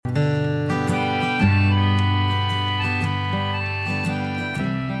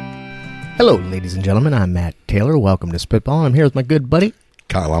Hello, ladies and gentlemen. I'm Matt Taylor. Welcome to Spitball. I'm here with my good buddy,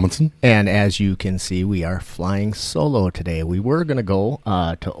 Kyle Amundsen. And as you can see, we are flying solo today. We were going to go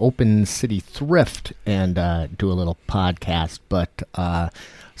to Open City Thrift and do a little podcast, but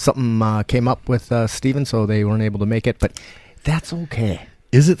something came up with Steven, so they weren't able to make it, but that's okay.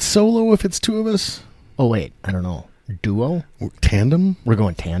 Is it solo if it's two of us? Oh, wait. I don't know. Duo? Tandem? We're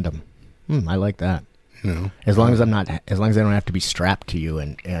going tandem. I like that. You know, as long as I don't have to be strapped to you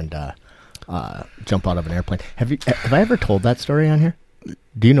and jump out of an airplane. Have I ever told that story on here?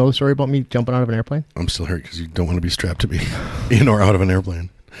 Do you know the story about me jumping out of an airplane? I'm still hurt because you don't want to be strapped to me in or out of an airplane.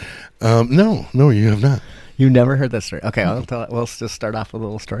 No, you have not. You never heard that story. Okay, I'll tell it. Well, let's just start off with a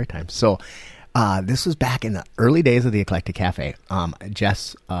little story time. So, this was back in the early days of the Eclectic Cafe.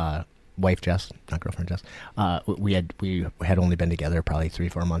 Jess, wife Jess, not girlfriend Jess. We had only been together probably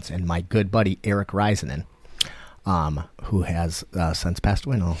 3-4 months, and my good buddy Eric Risenen, who has since passed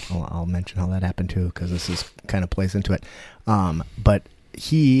away. And I'll mention how that happened too, because this is kind of plays into it. But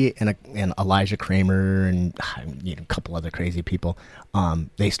he and Elijah Kramer and a couple other crazy people,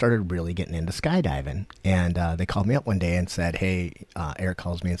 they started really getting into skydiving. And they called me up one day and said, "Hey," Eric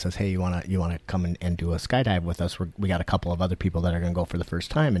calls me and says, "Hey, you wanna come and do a skydive with us? We got a couple of other people that are gonna go for the first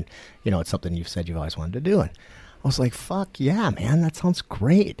time, and it's something you've said you've always wanted to do." And I was like, "Fuck yeah, man, that sounds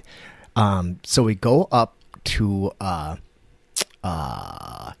great." So we go up to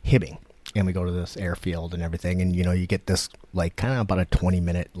Hibbing, and we go to this airfield and everything, and you get this like kind of about a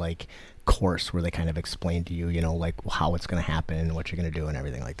 20-minute like course where they kind of explain to you like how it's going to happen and what you're going to do and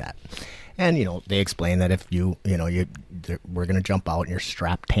everything like that. And they explain that if we're going to jump out and you're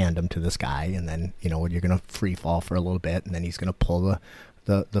strapped tandem to this guy, and then you're going to free fall for a little bit, and then he's going to pull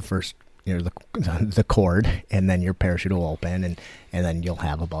the first the cord, and then your parachute will open, and then you'll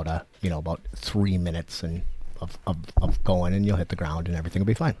have about 3 minutes of going, and you'll hit the ground and everything will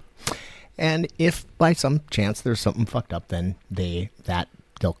be fine. And if by some chance there's something fucked up, then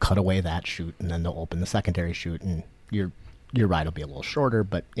they'll cut away that chute, and then they'll open the secondary chute, and your ride will be a little shorter,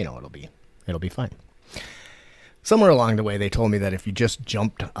 but it'll be fine. Somewhere along the way, they told me that if you just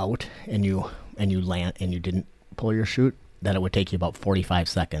jumped out and you land and you didn't pull your chute, that it would take you about 45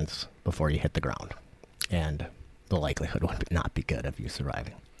 seconds before you hit the ground, and the likelihood would not be good of you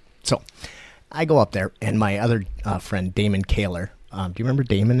surviving. So I go up there, and my other friend, Damon Kaler, do you remember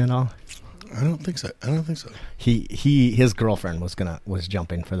Damon at all? I don't think so. His girlfriend was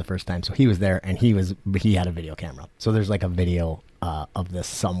jumping for the first time, so he was there, and he had a video camera. So there's like a video of this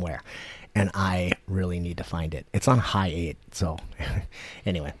somewhere, and I really need to find it. It's on High 8, so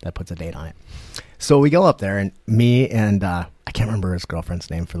anyway, that puts a date on it. So we go up there, and me and I can't remember his girlfriend's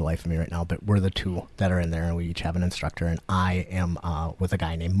name for the life of me right now, but we're the two that are in there, and we each have an instructor, and I am with a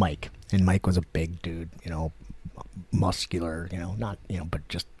guy named Mike, and Mike was a big dude, muscular, not, but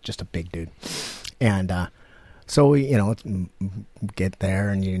just a big dude. And so we, get there,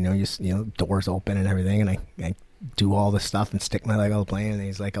 and you doors open and everything, and I do all this stuff and stick my leg on the plane, and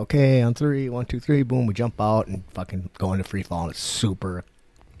he's like, "Okay, on 3, 1, 2, 3, boom," we jump out and fucking go into free fall, and it's super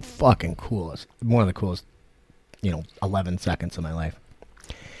fucking cool. It's one of the coolest 11 seconds of my life.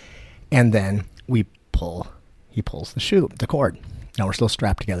 And then he pulls the cord. Now we're still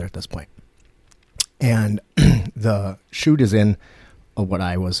strapped together at this point. And the chute is in what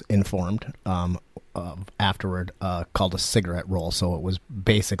I was informed of afterward, called a cigarette roll. So it was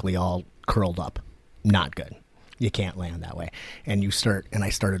basically all curled up. Not good. You can't land that way. And I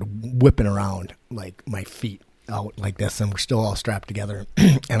started whipping around like my feet out like this, and we're still all strapped together.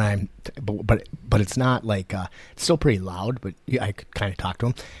 And but it's not like it's still pretty loud, but I could kind of talk to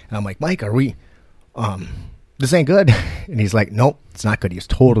him, and I'm like, "Mike, are we this ain't good?" And he's like, "Nope, it's not good." He's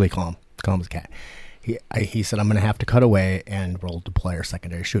totally calm as a cat. He said, "I'm gonna have to cut away and we'll deploy our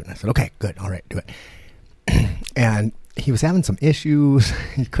secondary chute." And I said, "Okay, good, all right, do it." And he was having some issues.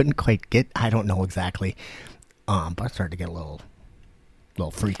 He couldn't quite get, I don't know exactly, but I started to get a little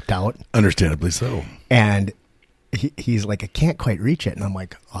freaked out. Understandably so. And he's like, "I can't quite reach it." And I'm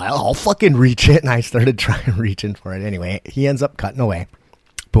like, "I'll fucking reach it." And I started trying reaching for it. Anyway, he ends up cutting away.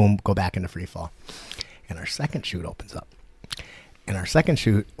 Boom, go back into free fall. And our second chute opens up. And our second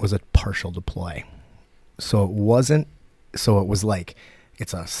chute was a partial deploy. So it was like,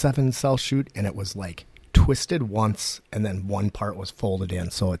 it's a 7-cell chute, and it was like twisted once, and then one part was folded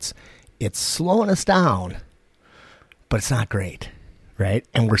in. So it's slowing us down, but it's not great, right?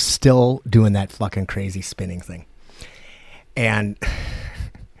 And we're still doing that fucking crazy spinning thing. And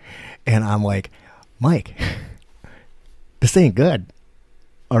I'm like, "Mike, this ain't good.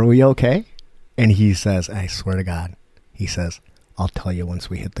 Are we okay?" And he says, I swear to God, he says, "I'll tell you once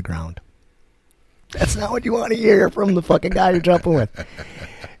we hit the ground." That's not what you want to hear from the fucking guy you're jumping with.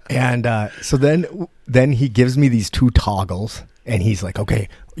 And so then he gives me these 2 toggles, and he's like, "Okay,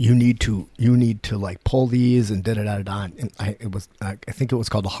 you need to like pull these and da da da da." And I think it was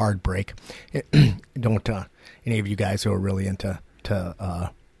called a hard break. Don't any of you guys who are really into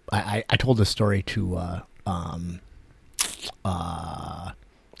I told this story to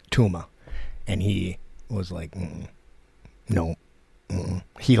Tuma, and he was like, "No."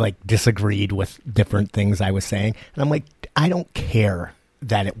 He like disagreed with different things I was saying, and I'm like, I don't care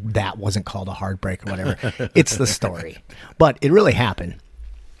that wasn't called a hard break or whatever. It's the story, but it really happened.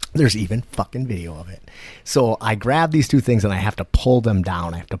 There's even fucking video of it. So I grab these 2 things and I have to pull them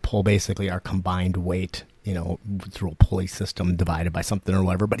down. I have to pull basically our combined weight, through a pulley system divided by something or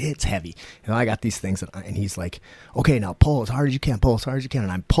whatever, but it's heavy. And I got these things and he's like, "Okay, now pull as hard as you can, pull as hard as you can."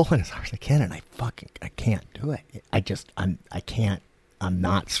 And I'm pulling as hard as I can, and I can't do it. I'm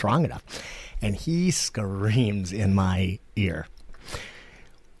not strong enough. And he screams in my ear,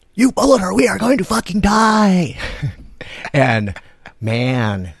 "You pull it or we are going to fucking die." And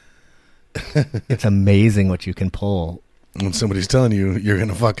man, it's amazing what you can pull. When somebody's telling you you're going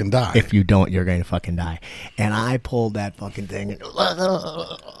to fucking die. If you don't, you're going to fucking die. And I pulled that fucking thing and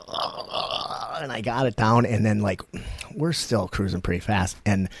I got it down, and then like we're still cruising pretty fast,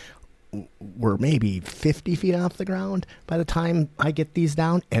 and we're maybe 50 feet off the ground by the time I get these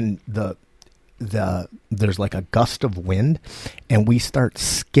down, and there's like a gust of wind, and we start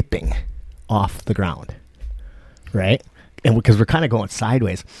skipping off the ground, right? And because we're kind of going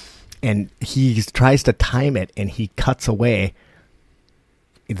sideways, and he tries to time it, and he cuts away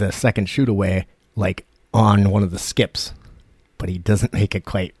the second shoot away like on one of the skips, but he doesn't make it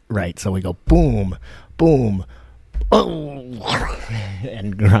quite right. So we go boom, boom, oh,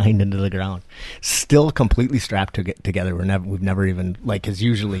 and grind into the ground. Still completely strapped together. We've never even like, because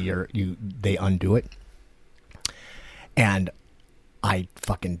usually they undo it, and I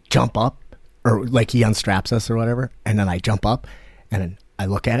fucking jump up, or like he unstraps us or whatever, and then I jump up, and then I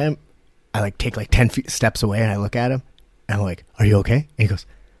look at him. I like take like 10 steps away, and I look at him, and I'm like, "Are you okay?" And he goes,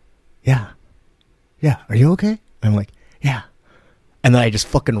 "Yeah, are you okay?" And I'm like, "Yeah." And then I just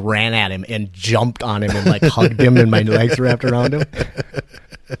fucking ran at him and jumped on him and like hugged him, and my legs wrapped around him.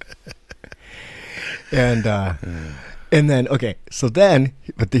 And then, okay, so then,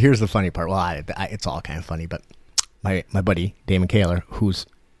 but here's the funny part. Well, it's all kind of funny, but my buddy, Damon Kaler, whose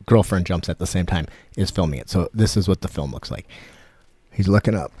girlfriend jumps at the same time, is filming it. So this is what the film looks like. He's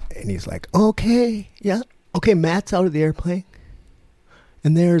looking up, and he's like, "Okay, yeah, okay, Matt's out of the airplane.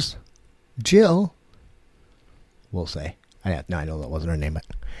 And there's Jill," we'll say. I know that wasn't her name, but...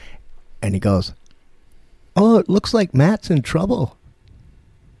 And he goes, "Oh, it looks like Matt's in trouble.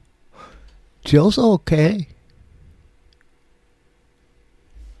 Jill's okay.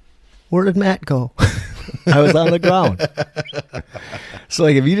 Where did Matt go?" I was on the ground. So,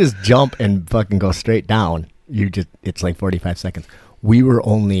 like, if you just jump and fucking go straight down, it's like 45 seconds. We were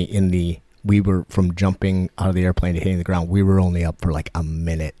from jumping out of the airplane to hitting the ground, we were only up for like a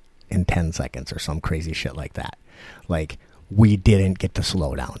minute and 10 seconds or some crazy shit like that. Like, we didn't get to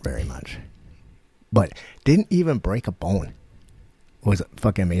slow down very much, but didn't even break a bone. It was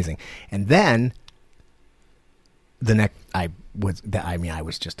fucking amazing. And then I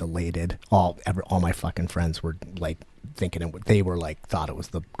was just elated. All my fucking friends were like thinking they were like, thought it was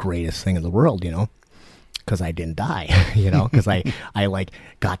the greatest thing in the world, because I didn't die, because I like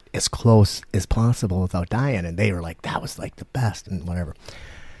got as close as possible without dying, and they were like, that was like the best and whatever.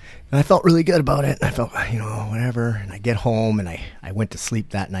 And I felt really good about it. And I felt, whatever. And I get home, and I went to sleep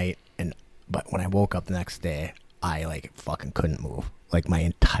that night. But when I woke up the next day, I like fucking couldn't move. Like, my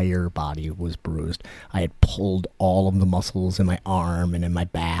entire body was bruised. I had pulled all of the muscles in my arm and in my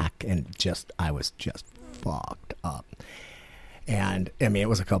back, and I was just fucked up. And I mean, it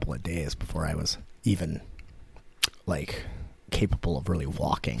was a couple of days before I was even like capable of really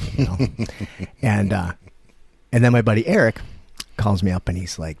walking, and then my buddy Eric calls me up, and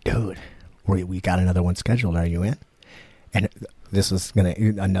he's like, "Dude, we got another one scheduled. Are you in?" And this is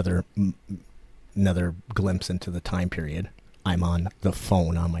another glimpse into the time period. I'm on the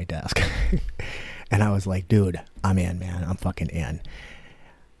phone on my desk, and I was like, "Dude, I'm in, man. I'm fucking in.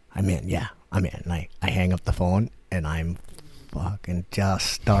 I'm in. Yeah, I'm in." And I hang up the phone, and I'm fucking just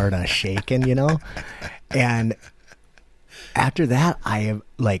start a shaking, And after that, I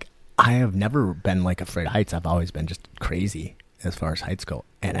have never been like afraid of heights. I've always been just crazy as far as heights go.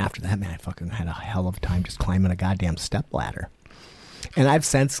 And after that, man, I fucking had a hell of a time just climbing a goddamn step ladder. And I've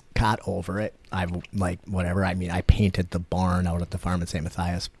since got over it. I've like, whatever. I mean, I painted the barn out at the farm in St.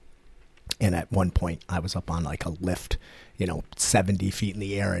 Matthias. And at one point, I was up on like a lift, 70 feet in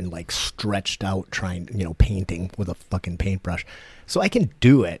the air and like stretched out trying, painting with a fucking paintbrush. So I can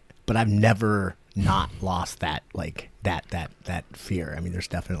do it, but I've never not lost that, like that fear. I mean, there's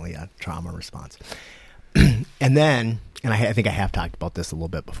definitely a trauma response. And then, and I think I have talked about this a little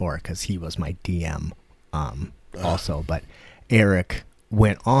bit before because he was my DM also, but Eric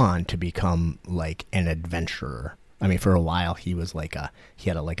went on to become like an adventurer. I mean, for a while he was like he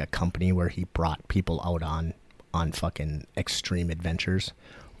had a company where he brought people out on fucking extreme adventures,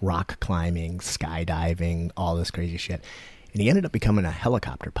 rock climbing, skydiving, all this crazy shit. And he ended up becoming a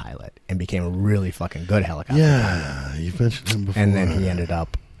helicopter pilot and became a really fucking good helicopter pilot. Yeah, you've mentioned him before. And then he ended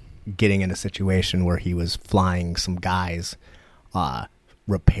up getting in a situation where he was flying some guys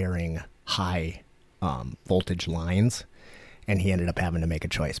repairing high voltage lines, and he ended up having to make a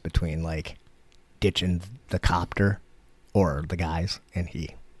choice between like ditching the copter or the guys, and he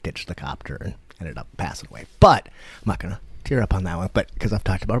ditched the copter and ended up passing away. But I'm not gonna tear up on that one, but because I've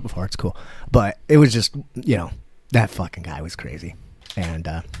talked about it before, it's cool. But it was just, that fucking guy was crazy. And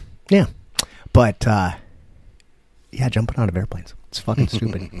yeah, but yeah, jumping out of airplanes, it's fucking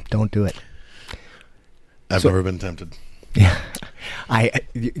stupid. Don't do it. I've never been tempted. Yeah, I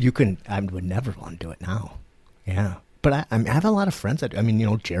would never want to do it now. Yeah, but I have a lot of friends that, Jared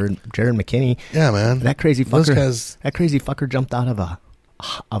McKinney. Yeah, man, that crazy fucker. Those guys, that crazy fucker jumped out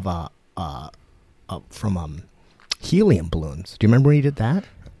from helium balloons. Do you remember when he did that?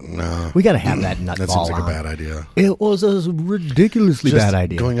 No, we got to have that nut that ball seems like on. a bad idea. It was a ridiculously bad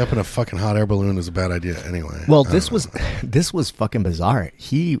idea. Going up in a fucking hot air balloon is a bad idea anyway. Well, this was fucking bizarre.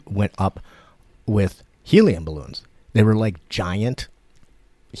 He went up with helium balloons. They were like giant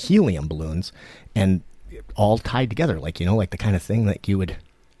helium balloons and all tied together, like the kind of thing that you would,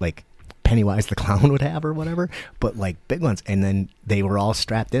 like Pennywise the clown would have or whatever, but like big ones. And then they were all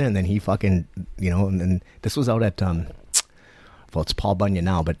strapped in, and then he fucking, and then this was out at well, it's Paul Bunyan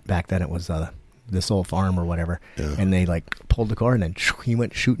now, but back then it was this old farm or whatever. Yeah. And they like pulled the cord, and then he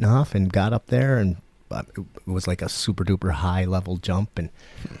went shooting off and got up there, and it was like a super duper high level jump. And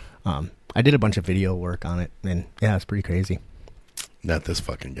I did a bunch of video work on it, and yeah, it's pretty crazy. Not this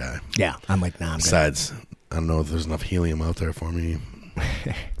fucking guy. Yeah, I'm like, nah. Besides, I don't know if there's enough helium out there for me.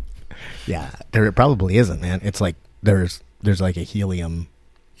 Yeah, there probably isn't, man. It's like there's like a helium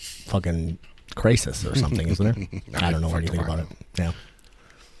fucking crisis or something, isn't there? I don't know anything about it. Yeah.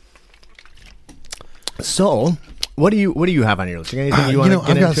 So, what do you have on your list? Anything you want to get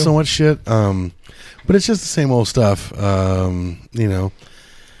I've got into? so much shit, but it's just the same old stuff.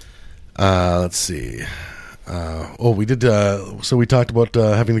 Let's see. We did. So we talked about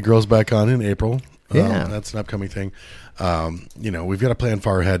having the girls back on in April. Yeah, that's an upcoming thing. We've got a plan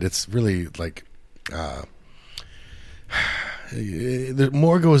far ahead. It's really like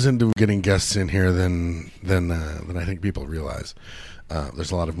more goes into getting guests in here than I think people realize.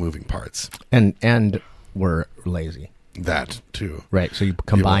 There's a lot of moving parts, and we're lazy. That too, right? So you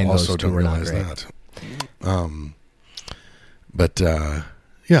combine people those also two. Don't we're not realize great. That.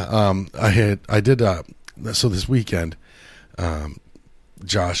 I did. So this weekend,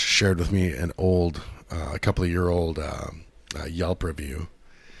 Josh shared with me an old, a couple of year old Yelp review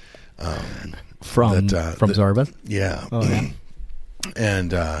from Zorba. Yeah. Oh, yeah.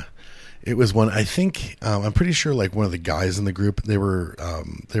 And it was one. I think I'm pretty sure like one of the guys in the group. They were.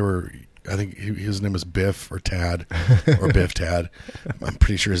 I think his name was Biff or Tad or Biff Tad. I'm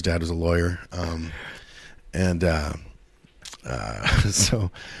pretty sure his dad was a lawyer.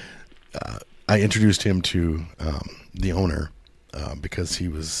 So I introduced him to the owner because he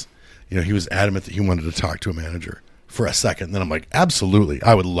was adamant that he wanted to talk to a manager for a second. And then I'm like, absolutely,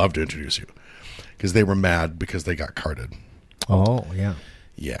 I would love to introduce you, because they were mad because they got carded. Oh yeah,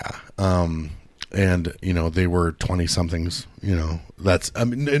 yeah. And they were 20 somethings.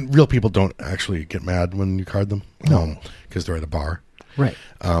 And real people don't actually get mad when you card them, because they're at a bar, right?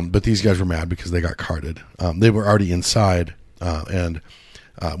 But these guys were mad because they got carded. They were already inside. And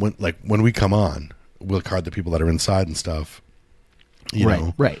when we come on, we'll card the people that are inside and stuff.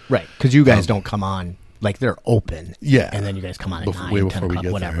 Right. Because you guys don't come on like they're open. Yeah. And then you guys come on at 9, way 10 before we o'clock,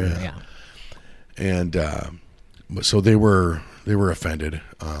 get whatever. there. Yeah. And so they were offended.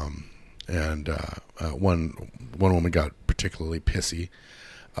 And one woman got particularly pissy.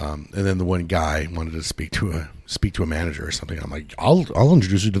 And then the one guy wanted to speak to a manager or something. I'm like, I'll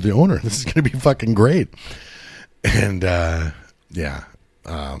introduce you to the owner. This is going to be fucking great. And and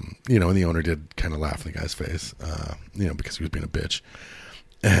the owner did kind of laugh in the guy's face, because he was being a bitch.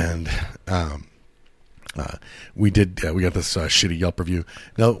 And we got this shitty Yelp review.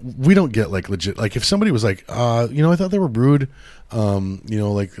 Now we don't get like legit, like if somebody was like, I thought they were rude,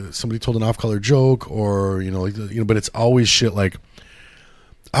 like somebody told an off-color joke, or but it's always shit like,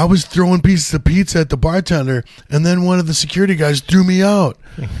 I was throwing pieces of pizza at the bartender, and then one of the security guys threw me out,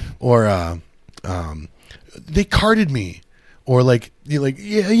 or they carded me, or like well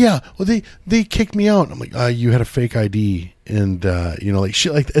they kicked me out. I'm like, you had a fake ID, and like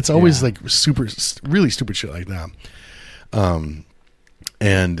shit like it's always like super really stupid shit like that.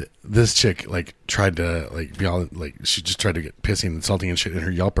 And this chick like tried to like be all like, she just tried to get pissy and insulting and shit in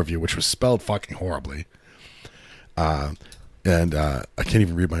her Yelp review, which was spelled fucking horribly. And I can't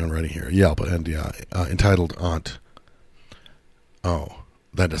even read my own writing here. Yelp, and entitled Aunt. Oh,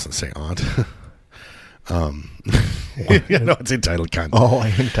 that doesn't say Aunt. It's entitled Cunt. Oh,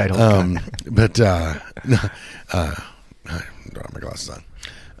 entitled Cunt. But I don't have my glasses on.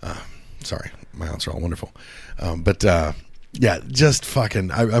 Sorry, my aunts are all wonderful. Just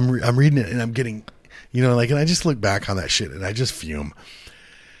fucking. I'm reading it and I'm getting, and I just look back on that shit and I just fume.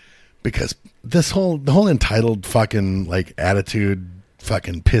 Because the whole entitled fucking like attitude,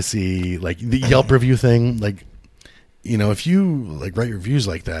 fucking pissy, like the Yelp review thing, like, if you like write reviews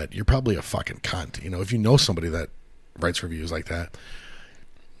like that, you're probably a fucking cunt. If you know somebody that writes reviews like that,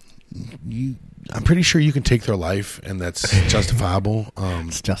 I'm pretty sure you can take their life and that's justifiable.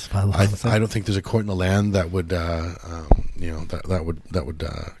 It's justifiable. I don't think there's a court in the land that would, that would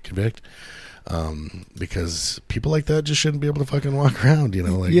convict. Because people like that just shouldn't be able to fucking walk around,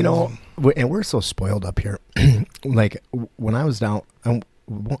 and we're so spoiled up here. Like when I was down, I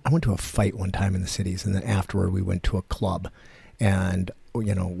went to a fight one time in the cities, and then afterward we went to a club, and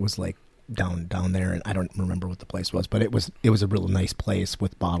was like down there, and I don't remember what the place was, but it was a real nice place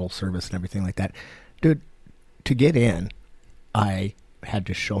with bottle service and everything like that. Dude, to get in, I had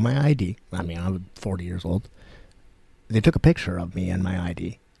to show my ID. I mean, I was 40 years old. They took a picture of me and my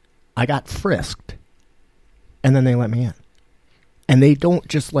ID. I got frisked, and then they let me in. And they don't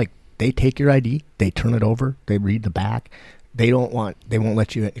just they take your ID, they turn it over, they read the back. They won't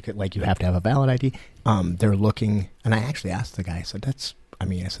let you in, like you have to have a valid ID. They're looking, and I actually asked the guy, I said,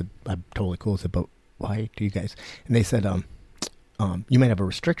 I'm totally cool. I said, but why do you guys? And they said, you might have a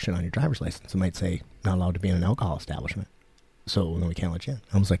restriction on your driver's license. It might say not allowed to be in an alcohol establishment. So then we can't let you in.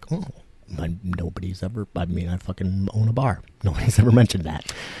 I was like, oh. Nobody's ever, I fucking own a bar. Nobody's ever mentioned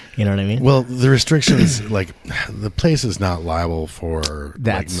that. You know what I mean? Well, the restrictions, like, the place is not liable for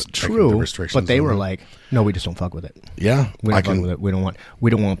that's true. The restrictions, but they were like, no, we just don't fuck with it. Yeah. We don't fuck with it. We don't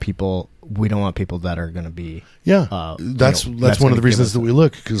want people that are going to be. Yeah. That's one of the reasons that we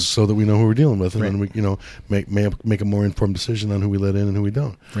look, so that we know who we're dealing with, and then we, make a more informed decision on who we let in and who we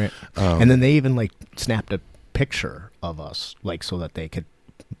don't. Right. And then they even snapped a picture of us, so that they could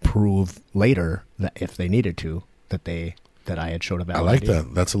prove later that if they needed to that I had showed a valid I like ID.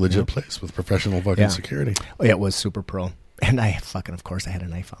 that. That's a legit place with professional fucking security. Oh, yeah, it was super pro. And of course I had a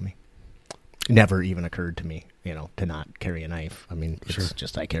knife on me. It never even occurred to me, to not carry a knife. I mean, it's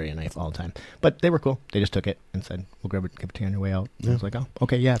just I carry a knife all the time. But they were cool. They just took it and said, we'll give it to you on your way out. I was like, oh,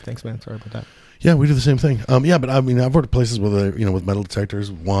 okay, yeah, thanks, man. Sorry about that. Yeah, we do the same thing. But I mean, I've worked at places with with metal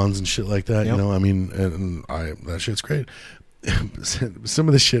detectors, wands and shit like that. Yep. That shit's great. Some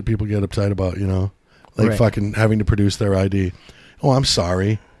of the shit people get upset about, fucking having to produce their ID. Oh, I'm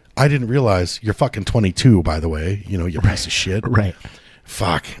sorry. I didn't realize you're fucking 22, by the way. You piece of shit. Right.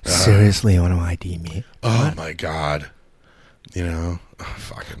 Fuck. Seriously, you want to ID me? Oh, what? My God.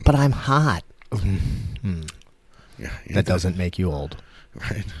 Fucking. But I'm hot. Yeah, that doesn't make you old.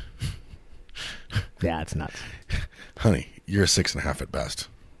 Right. Yeah, it's nuts. Honey, you're a 6.5 at best.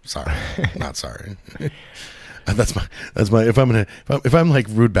 Sorry. Not sorry. That's my if I'm like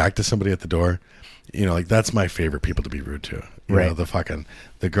rude back to somebody at the door, that's my favorite people to be rude to. Right.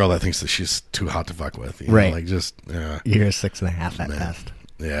 The girl that thinks that she's too hot to fuck with. Right. You're a 6.5 at best.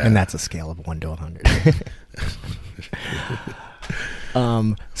 Yeah. And that's a scale of 1 to 100.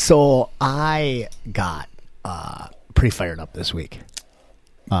 So I got pretty fired up this week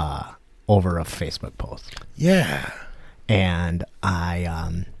over a Facebook post. Yeah. And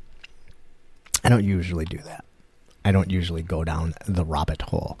I don't usually do that. I don't usually go down the rabbit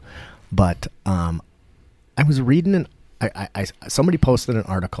hole, but I was reading somebody posted an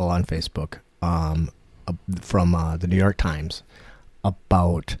article on Facebook from the New York Times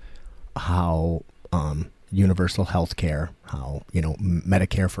about how universal health care, how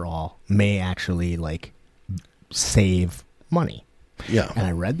Medicare for all may actually save money. Yeah. And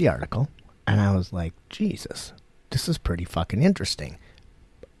I read the article and I was like, Jesus, this is pretty fucking interesting.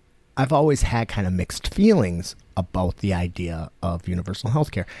 I've always had kind of mixed feelings about the idea of universal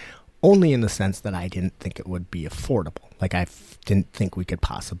health care. only in the sense that I didn't think it would be affordable. Like didn't think we could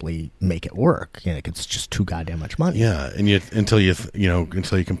possibly make it work. You know, like it's just too goddamn much money. Yeah, and until you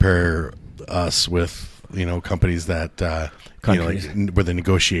compare us with companies that where they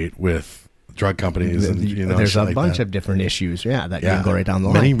negotiate with drug companies, and there's a like bunch that. of different issues. Yeah, that you can go right down the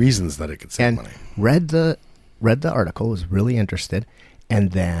line. Many reasons that it could save And money. read the article, was really interested,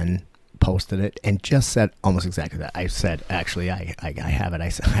 and then posted it and just said almost exactly that. I said, actually, I have it. I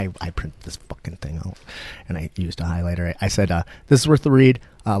said, I printed this fucking thing out, and I used a highlighter. I said, this is worth the read.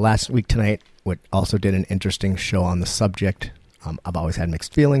 Last week tonight, what also did an interesting show on the subject. I've always had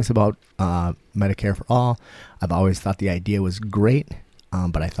mixed feelings about Medicare for all. I've always thought the idea was great,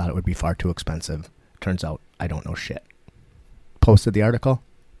 but I thought it would be far too expensive. Turns out I don't know shit. Posted the article.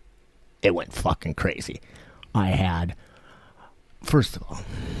 It went fucking crazy. First of all,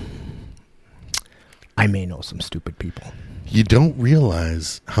 I may know some stupid people. You don't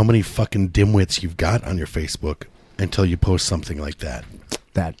realize how many fucking dimwits you've got on your Facebook until you post something like that.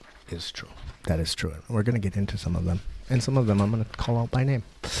 That is true. That is true. We're going to get into some of them. And some of them I'm going to call out by name.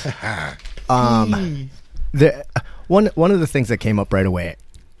 One of the things that came up right away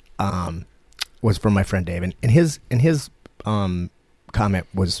was from my friend Dave. And his comment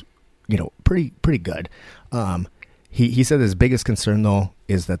was, pretty good. He said his biggest concern, though,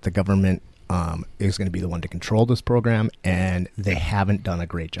 is that the government is going to be the one to control this program, and they haven't done a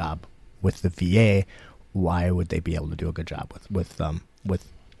great job with the VA. Why would they be able to do a good job with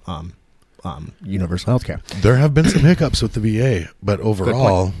universal health care? There have been some hiccups with the VA, but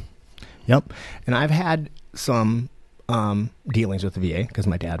overall... Yep. And I've had some dealings with the VA because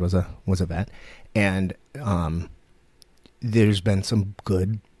my dad was a vet, and there's been some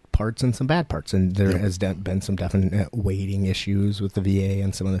good parts and some bad parts, and there has been some definite waiting issues with the VA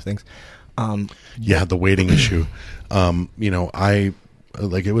and some other things. The waiting issue. It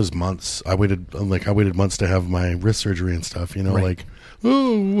was months. I waited months to have my wrist surgery and stuff. Right.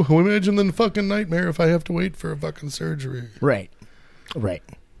 Imagine the fucking nightmare if I have to wait for a fucking surgery. Right.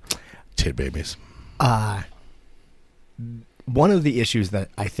 Tit babies. One of the issues that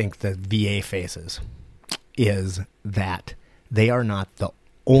I think the VA faces is that they are not the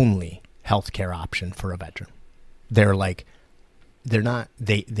only healthcare option for a veteran. They're not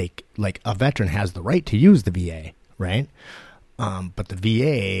a veteran has the right to use the VA, right? But the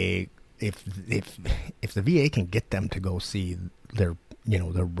VA, if the VA can get them to go see their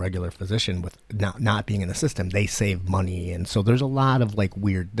regular physician with not being in the system, they save money. And so there's a lot of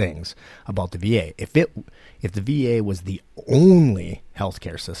weird things about the VA. If the VA was the only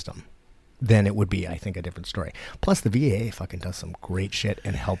healthcare system, then it would be, I think, a different story. Plus, the VA fucking does some great shit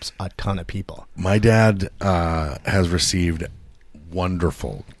and helps a ton of people. My dad has received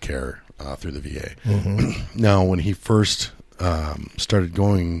wonderful care through the VA. Mm-hmm. Now, when he first started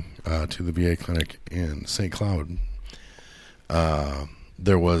going to the VA clinic in St. Cloud,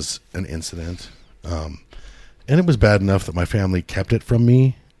 there was an incident, and it was bad enough that my family kept it from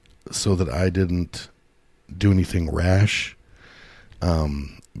me so that I didn't do anything rash,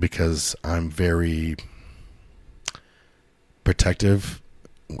 because I'm very protective.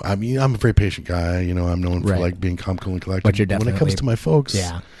 I mean, I'm a very patient guy. I'm known for being calm, cool, and collected. But you're definitely, when it comes to my folks,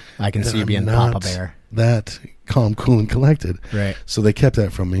 I can see you being Papa Bear. That calm, cool, and collected. Right. So they kept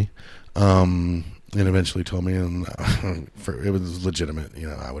that from me. And eventually told me, and it was legitimate.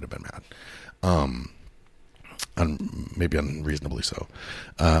 I would have been mad, maybe unreasonably so.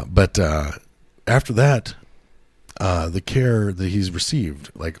 But after that, the care that he's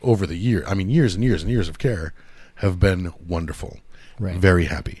received, over the year, I mean, years and years and years of care, have been wonderful. Right. Very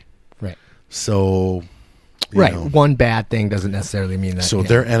happy. Right. So. One bad thing doesn't necessarily mean that. So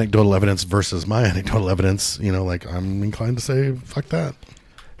their anecdotal evidence versus my anecdotal evidence, I'm inclined to say, fuck that.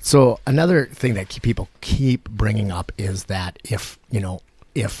 So another thing that people keep bringing up is that if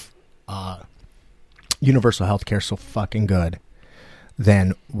universal health care is so fucking good,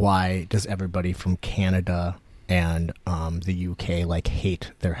 then why does everybody from Canada and the UK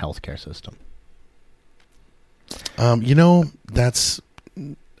hate their healthcare system? That's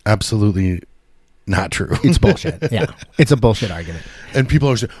absolutely not true. It's bullshit. Yeah, it's a bullshit argument. And people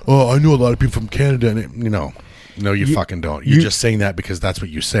are saying, "Oh, I know a lot of people from Canada," and no, you fucking don't. You're just saying that because that's what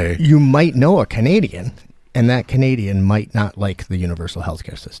you say. You might know a Canadian, and that Canadian might not like the universal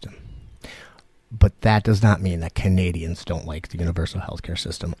healthcare system. But that does not mean that Canadians don't like the universal healthcare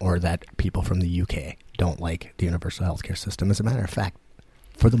system, or that people from the UK don't like the universal healthcare system. As a matter of fact,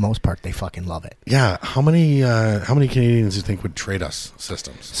 for the most part, they fucking love it. Yeah. How many Canadians do you think would trade us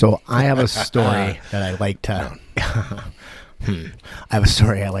systems? So I have a story that I like to I have a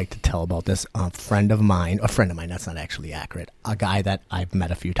story I like to tell about this. A friend of mine, that's not actually accurate. A guy that I've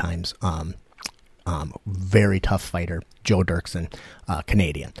met a few times, very tough fighter, Joe Dirksen,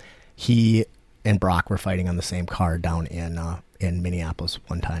 Canadian. He and Brock were fighting on the same card down in Minneapolis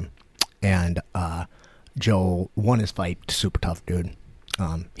one time. And Joe won his fight, super tough dude.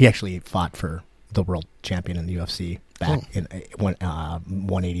 He actually fought for the world champion in the UFC back in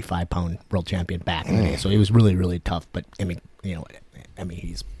 185-pound world champion back in the day. So he was really, really tough. But I mean,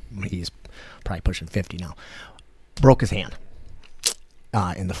 he's probably pushing 50 now. Broke his hand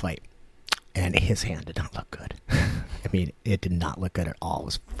in the fight, and his hand did not look good. I mean, it did not look good at all. It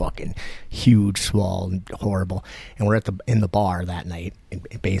was fucking huge, swollen, horrible. And we're in the bar that night, and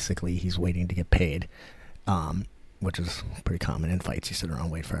basically he's waiting to get paid, which is pretty common in fights. You sit around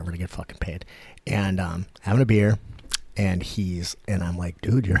and wait forever to get fucking paid. And having a beer, and I'm like,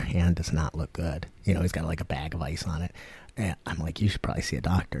 dude, your hand does not look good. You know, he's got like a bag of ice on it. And I'm like, you should probably see a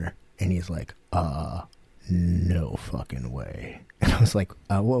doctor. And he's like, no fucking way. And I was like,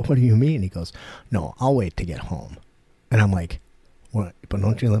 what do you mean? He goes, no, I'll wait to get home. And I'm like, what? But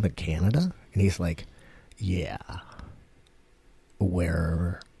don't you live in Canada? And he's like, yeah,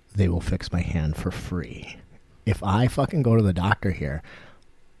 where they will fix my hand for free. If I fucking go to the doctor here,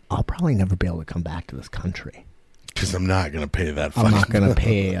 I'll probably never be able to come back to this country. Because I'm not going to pay that. I'm not going to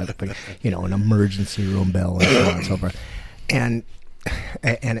pay, an emergency room bill and so on and so forth. And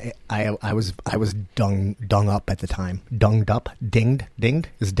I was dung up at the time. Dunged up, dinged.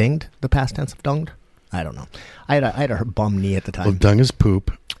 Is dinged the past tense of dunged? I don't know. I had a bum knee at the time. Well, dung is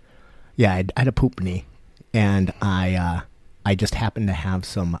poop. Yeah, I had a poop knee, and I just happened to have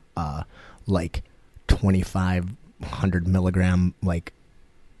some like 2,500 milligram like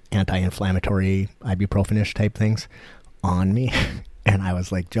anti-inflammatory ibuprofen-ish type things on me, and I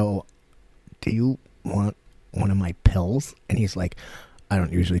was like, Joe, do you want one of my pills? And he's like, I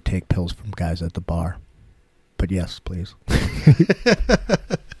don't usually take pills from guys at the bar, but yes, please.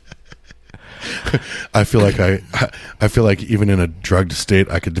 I feel like even in a drugged state,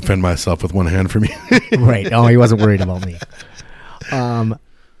 I could defend myself with one hand from you. Right. Oh, he wasn't worried about me.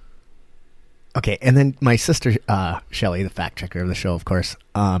 Okay, and then my sister, Shelly, the fact checker of the show, of course,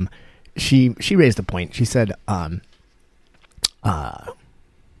 she raised a point. She said,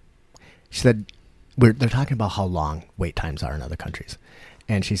 they're talking about how long wait times are in other countries,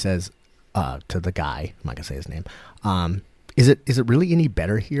 and she says to the guy, I'm not gonna say his name, is it really any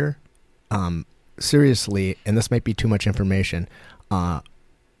better here? Seriously, and this might be too much information,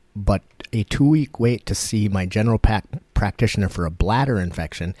 but a 2-week wait to see my general practitioner for a bladder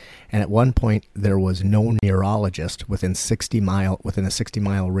infection, and at one point there was no neurologist within a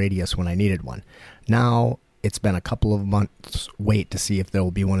 60-mile radius when I needed one. Now it's been a couple of months wait to see if there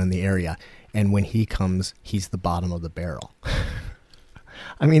will be one in the area, and when he comes, he's the bottom of the barrel.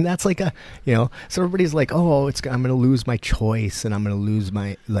 I mean, that's like so everybody's like, oh, I'm going to lose my choice, and I'm going to lose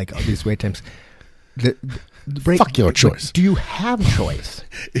my, like, all these wait times. Fuck your choice. Do you have choice?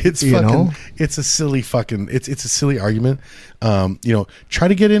 It's a silly fucking, it's a silly argument. Try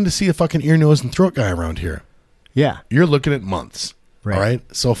to get in to see a fucking ear, nose, and throat guy around here. Yeah. You're looking at months. Right. All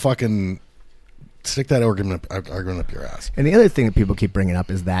right? So fucking stick that argument up your ass. And the other thing that people keep bringing up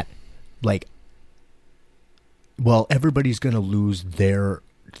is that, like, well, everybody's going to lose their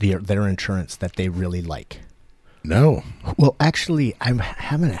insurance that they really like. No. Well, actually, I'm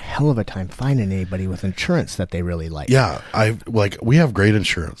having a hell of a time finding anybody with insurance that they really like. Yeah, we have great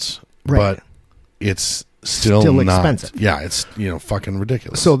insurance, right, but it's still not expensive. Yeah, it's fucking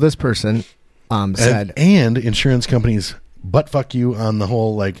ridiculous. So this person said, and insurance companies butt fuck you on the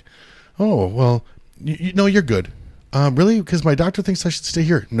whole, like, oh well, you're good. Really? Because my doctor thinks I should stay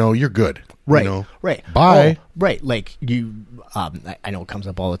here. No, you're good. Right. Right. Bye. Oh, right. Like you, I know it comes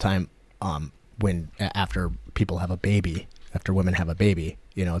up all the time. When after people have a baby, after women have a baby,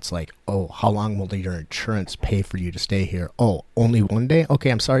 it's like, oh, how long will your insurance pay for you to stay here? Oh, only one day? Okay,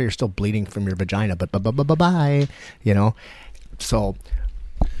 I'm sorry, you're still bleeding from your vagina, but bye. So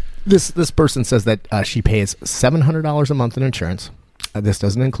this person says that she pays $700 a month in insurance. This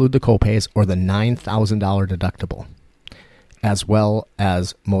doesn't include the copays or the $9,000 deductible, as well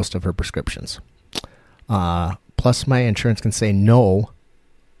as most of her prescriptions. Plus, my insurance can say no.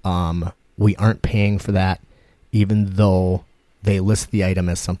 We aren't paying for that, even though they list the item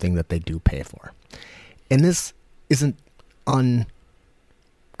as something that they do pay for. And this isn't uncommon,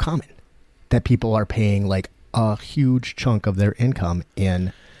 that people are paying like a huge chunk of their income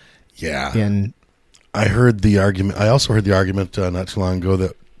in. Yeah. I heard the argument. I also heard the argument not too long ago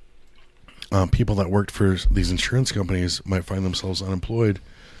that people that worked for these insurance companies might find themselves unemployed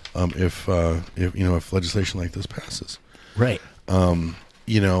if legislation like this passes. Right.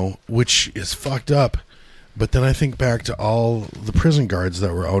 Which is fucked up. But then I think back to all the prison guards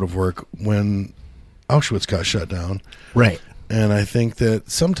that were out of work when Auschwitz got shut down. Right. And I think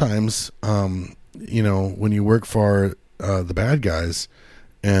that sometimes, when you work for the bad guys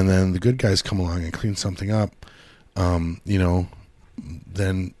and then the good guys come along and clean something up, then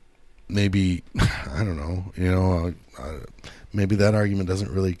maybe, I don't know, maybe that argument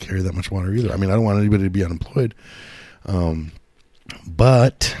doesn't really carry that much water either. I mean, I don't want anybody to be unemployed.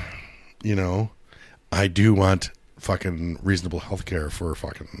 But, I do want fucking reasonable health care for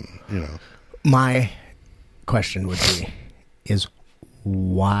fucking, My question would be, is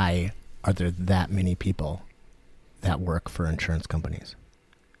why are there that many people that work for insurance companies?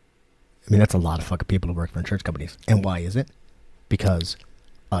 I mean, that's a lot of fucking people to work for insurance companies. And why is it? Because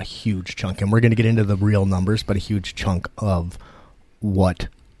a huge chunk, and we're going to get into the real numbers, but a huge chunk of what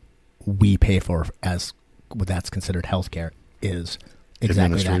we pay for as what that's considered healthcare is exactly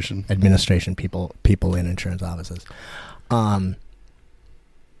administration. That. Administration, people in insurance offices. An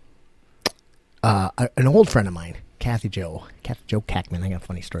old friend of mine, Kathy Jo Kackman. I got a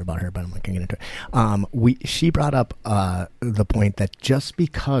funny story about her, but I'm not going to get into it. She brought up the point that just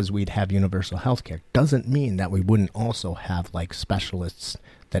because we'd have universal health care doesn't mean that we wouldn't also have like specialists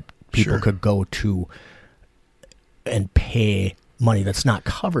that people could go to and pay money that's not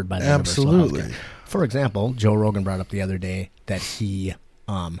covered by the universal health care. For example, Joe Rogan brought up the other day that he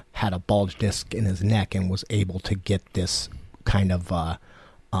had a bulge disc in his neck and was able to get this kind of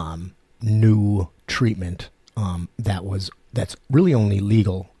new treatment that's really only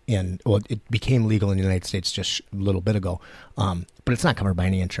legal it became legal in the United States just a little bit ago, but it's not covered by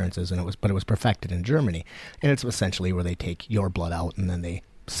any insurances, it was perfected in Germany, and it's essentially where they take your blood out and then they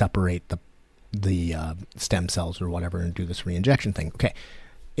separate the stem cells or whatever and do this reinjection thing. Okay,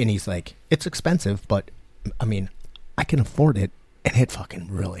 and he's like, it's expensive, but I mean, I can afford it, and it fucking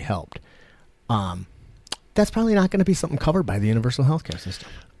really helped. That's probably not going to be something covered by the universal healthcare system.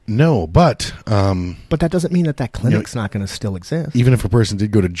 No, but that doesn't mean that clinic's not going to still exist. Even if a person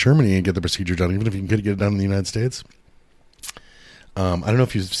did go to Germany and get the procedure done, even if you can get it done in the United States, I don't know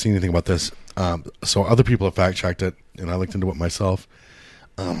if you've seen anything about this. So other people have fact checked it, and I looked into it myself.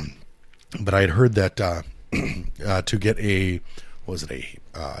 But I had heard that to get a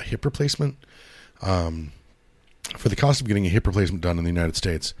hip replacement, for the cost of getting a hip replacement done in the United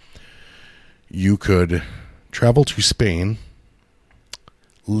States, you could travel to Spain,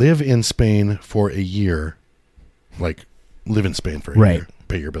 live in Spain for a year, like live in Spain for a year,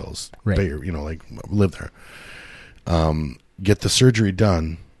 pay your bills, pay your, live there, get the surgery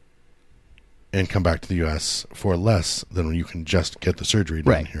done, and come back to the U.S. for less than when you can just get the surgery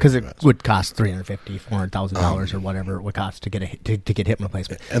done. Right, because it would cost $350,000, $400,000 or whatever it would cost to get hip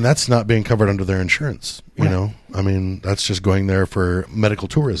replacement. And that's not being covered under their insurance. You know, I mean, that's just going there for medical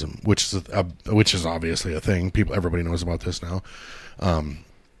tourism, which is obviously a thing. Everybody knows about this now.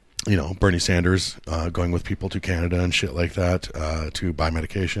 Bernie Sanders going with people to Canada and shit like that to buy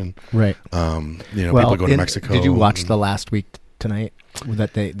medication. Right. People go to Mexico. Did you watch the last week tonight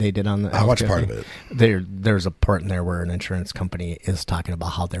that they did on the? I watched part of it. There's a part in there where an insurance company is talking about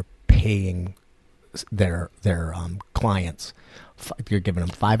how they're paying their clients. You're giving them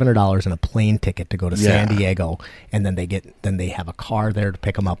 $500 and a plane ticket to go to San Diego, and then they have a car there to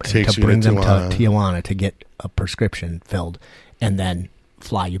pick them up and to bring them to Tijuana to get a prescription filled, and then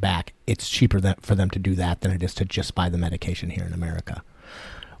fly you back. It's cheaper for them to do that than it is to just buy the medication here in America.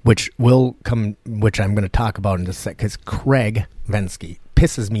 Which I'm going to talk about in just a sec, because Craig Vensky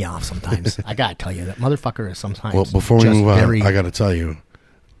pisses me off sometimes. I got to tell you, that motherfucker is sometimes. Well, before we move on, I got to tell you,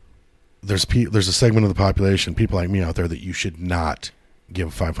 there's a segment of the population, people like me out there, that you should not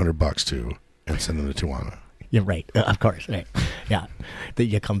give $500 to and send them to Tijuana. You're right, of course, right? Yeah, that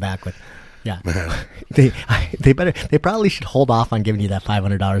you come back with. Yeah, man. They probably should hold off on giving you that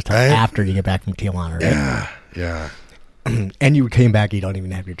 $500 till after you get back from Tijuana, right? Yeah. And you came back, you don't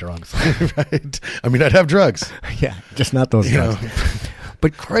even have your drugs. Right. I mean, I'd have drugs. Yeah, just not those drugs.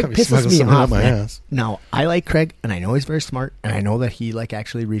 But Craig pisses me off, man. Now, I like Craig, and I know he's very smart, and I know that he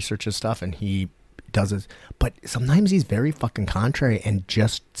actually researches stuff, and he does it. But sometimes he's very fucking contrary and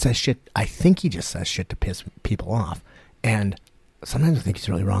just says shit. I think he just says shit to piss people off. And sometimes I think he's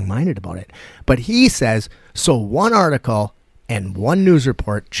really wrong-minded about it. But he says, so one article and one news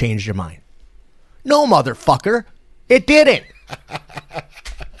report changed your mind. No, motherfucker. It didn't.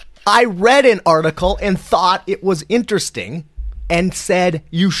 I read an article and thought it was interesting and said,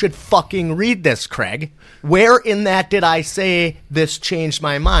 you should fucking read this, Craig. Where in that did I say this changed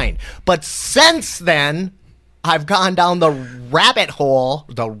my mind? But since then, I've gone down the rabbit hole,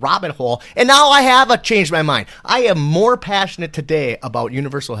 and now I have changed my mind. I am more passionate today about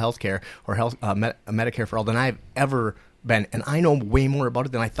universal health care or Medicare for all than I've ever been, and I know way more about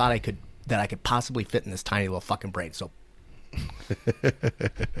it than I thought I could possibly fit in this tiny little fucking brain. So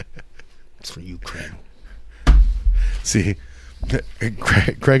it's for you, Craig. See,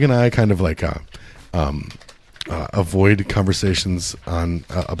 Craig and I kind of like avoid conversations on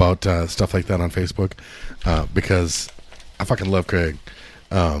about stuff like that on Facebook because I fucking love Craig.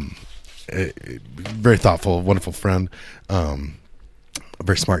 Very thoughtful, wonderful friend, a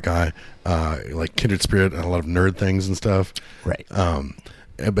very smart guy, like kindred spirit and a lot of nerd things and stuff. Right.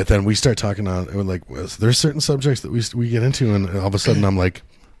 But then we start talking on, and we're like, there's certain subjects that we get into, and all of a sudden I'm like,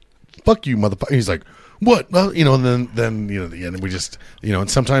 fuck you, motherfucker. He's like, what? Well, and then and we just, and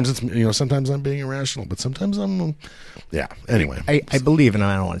sometimes it's, sometimes I'm being irrational, but sometimes I'm, anyway. I believe, and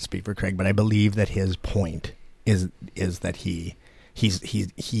I don't want to speak for Craig, but I believe that his point is that he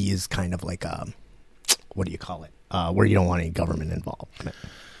is kind of like what do you call it? Where you don't want any government involvement.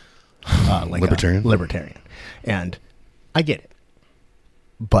 Like libertarian. And I get it.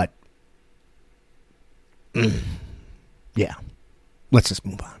 But, yeah, let's just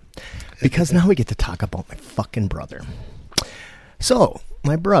move on. Because now we get to talk about my fucking brother. So,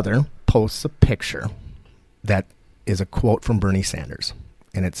 my brother posts a picture that is a quote from Bernie Sanders.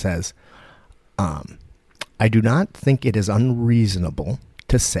 And it says, I do not think it is unreasonable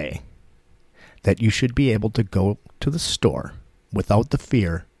to say that you should be able to go to the store without the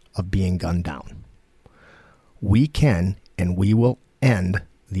fear of being gunned down. We can and we will end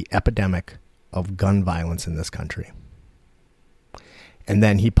the epidemic of gun violence in this country. And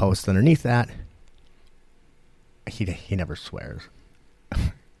then he posts underneath that, he never swears,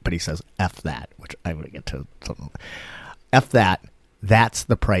 but he says, F that, which I'm going to get to something. F that, that's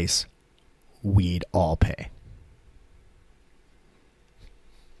the price we'd all pay.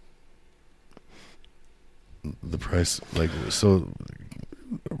 The price,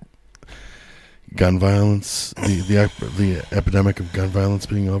 gun violence, the epidemic of gun violence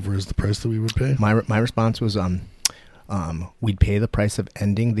being over is the price that we would pay? My response was, we'd pay the price of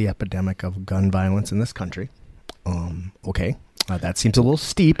ending the epidemic of gun violence in this country. Okay, that seems a little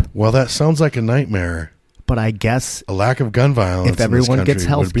steep. Well, that sounds like a nightmare. But I guess a lack of gun violence if everyone gets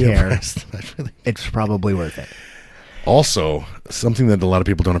health care, really... it's probably worth it. Also, something that a lot of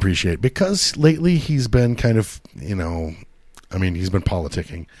people don't appreciate, because lately he's been kind of, he's been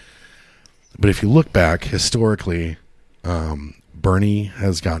politicking. But if you look back historically, Bernie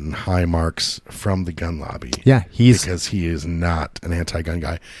has gotten high marks from the gun lobby. Yeah, because he is not an anti-gun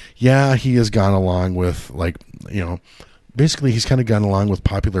guy. Yeah, he has gone along with basically he's kind of gone along with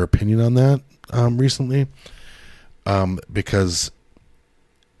popular opinion on that recently, because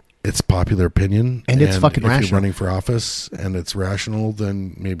it's popular opinion and it's fucking rational. If you're running for office and it's rational,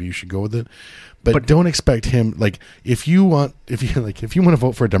 then maybe you should go with it. But don't expect him, if you want to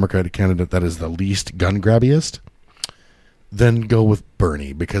vote for a Democratic candidate that is the least gun grabbiest, then go with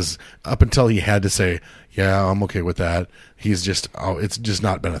Bernie, because up until he had to say, yeah, I'm okay with that, it's just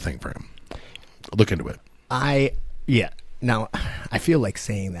not been a thing for him. Look into it. Now, I feel like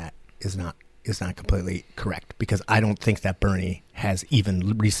saying that is not completely correct, because I don't think that Bernie has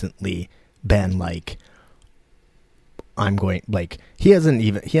even recently been he hasn't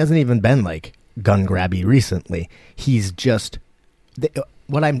even been gun grabby recently. He's just this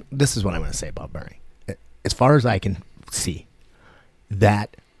is what I'm going to say about Bernie. As far as I can see,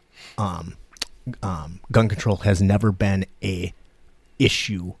 that gun control has never been a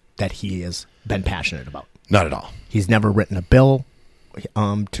issue that he has been passionate about. Not at all. He's never written a bill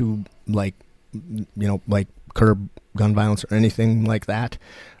to curb gun violence or anything like that.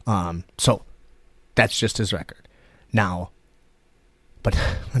 So that's just his record. Now, but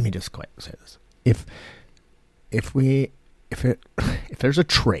let me just say this: if there's a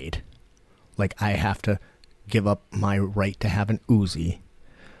trade, I have to give up my right to have an Uzi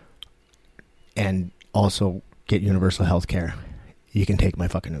and also get universal health care, you can take my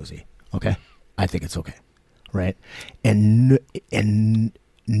fucking Uzi. Okay? I think it's okay. Right? And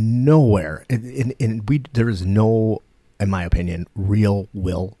nowhere, there is no, in my opinion, real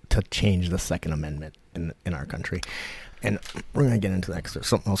will to change the Second Amendment in our country. And we're going to get into that because there's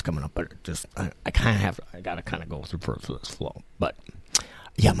something else coming up, but I got to kind of go through this flow. But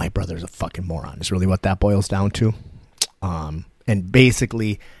yeah, my brother's a fucking moron is really what that boils down to. And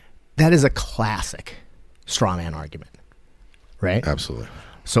basically, that is a classic straw man argument, right? Absolutely.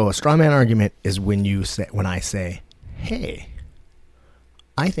 So a straw man argument is when I say, hey,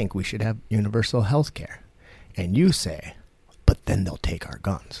 I think we should have universal health care. And you say, but then they'll take our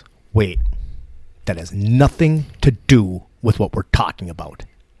guns. Wait, that has nothing to do with what we're talking about.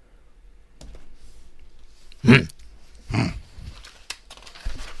 Dirty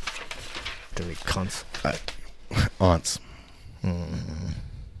cunts. Aunts.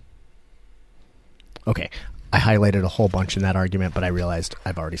 Okay. I highlighted a whole bunch in that argument, but I realized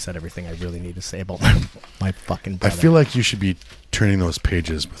I've already said everything I really need to say about my fucking brother. I feel like you should be turning those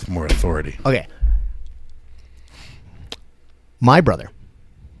pages with more authority. Okay. My brother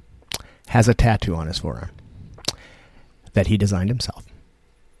has a tattoo on his forearm that he designed himself.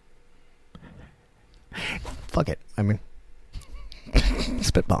 Fuck it. I mean,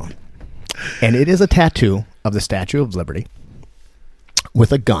 spitballing. And it is a tattoo of the Statue of Liberty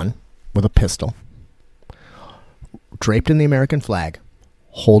with a gun, with a pistol, draped in the American flag,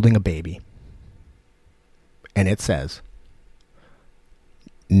 holding a baby. And it says,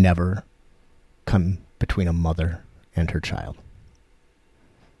 never come between a mother and her child.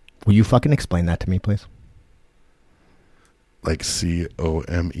 Will you fucking explain that to me, please? Like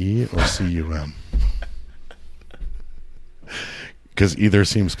C-O-M-E or C-U-M? Because either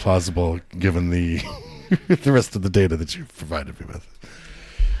seems plausible given the the rest of the data that you've provided me with.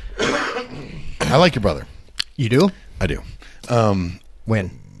 I like your brother. You do? I do.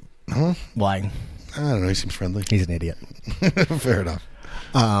 When? Huh? Why? I don't know. He seems friendly. He's an idiot. Fair enough.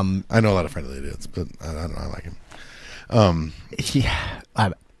 I know a lot of friendly idiots, but I don't know. I like him.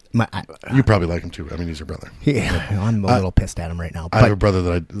 Yeah. You probably like him too. I mean, he's your brother. Yeah, I'm a little pissed at him right now. I have a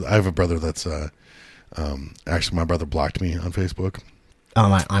brother that's actually my brother blocked me on Facebook.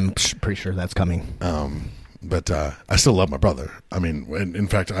 I'm pretty sure that's coming. But I still love my brother. I mean, in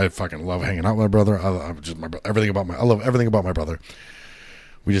fact, I fucking love hanging out with my brother. I love everything about my brother.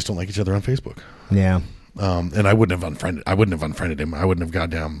 We just don't like each other on Facebook. Yeah. And I wouldn't have unfriended him. I wouldn't have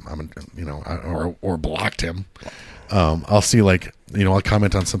goddamn, or blocked him. I'll see I'll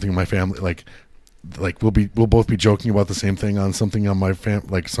comment on something in my family, like we'll both be joking about the same thing on something on my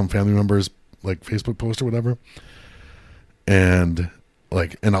some family members like Facebook post or whatever, and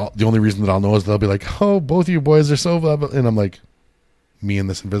the only reason that I'll know is they'll be like, "Oh, both of you boys are so blah, blah," and I'm like, me and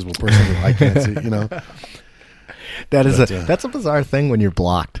this invisible person that I can't see, That's a bizarre thing when you're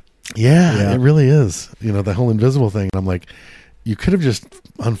blocked. Yeah, it really is. The whole invisible thing. I'm like, you could have just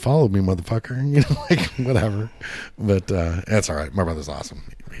unfollowed me, motherfucker. Whatever. But that's all right. My brother's awesome.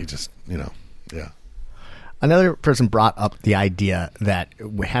 He just, yeah. Another person brought up the idea that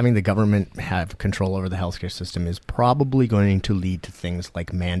having the government have control over the healthcare system is probably going to lead to things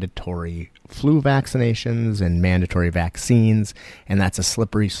like mandatory flu vaccinations and mandatory vaccines, and that's a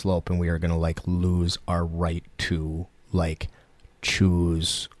slippery slope, and we are going to lose our right to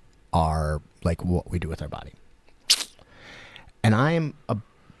choose our what we do with our body. And I am a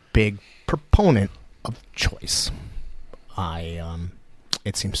big proponent of choice.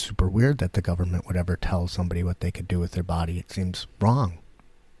 It seems super weird that the government would ever tell somebody what they could do with their body. It seems wrong.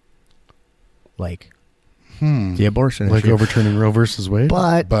 The abortion issue. Overturning Roe versus Wade.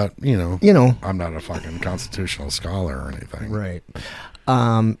 But I'm not a fucking constitutional scholar or anything. Right.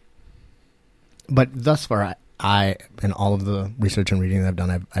 But thus far, I in all of the research and reading that I've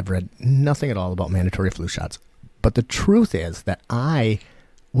done, I've read nothing at all about mandatory flu shots. But the truth is that I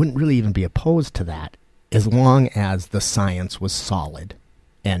wouldn't really even be opposed to that as long as the science was solid,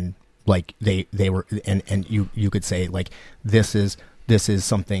 and they were, and you could say this is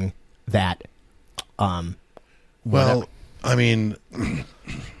something that well, I mean,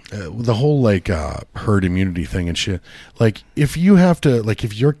 the whole herd immunity thing and shit. If you have to,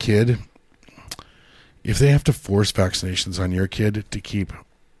 if your kid, if they have to force vaccinations on your kid to keep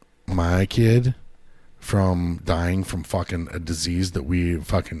my kid from dying from fucking a disease that we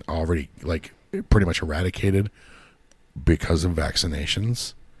fucking already pretty much eradicated because of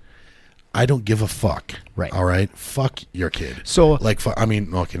vaccinations, I don't give a fuck. Right. All right. Fuck your kid. So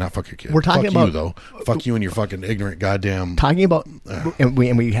okay, not fuck your kid. We're talking fuck about you though. Fuck you and your fucking ignorant goddamn. Talking about, and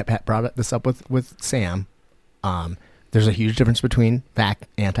we have brought this up with Sam. There's a huge difference between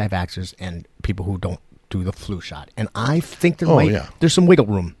anti-vaxxers and people who don't do the flu shot, and I think there's some wiggle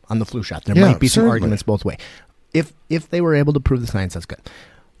room on the flu shot. There might be some arguments both ways. If they were able to prove the science, that's good.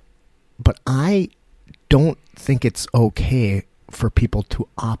 But I don't think it's okay for people to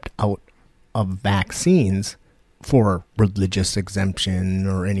opt out of vaccines for religious exemption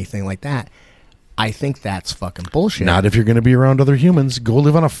or anything like that. I think that's fucking bullshit. Not if you're going to be around other humans. Go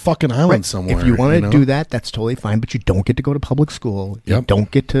live on a fucking island somewhere. If you want to do that, that's totally fine. But you don't get to go to public school. Yep. You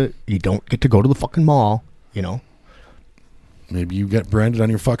don't get to go to the fucking mall. Maybe you get branded on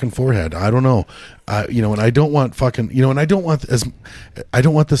your fucking forehead. I don't know. And I don't want fucking. And I don't want this. I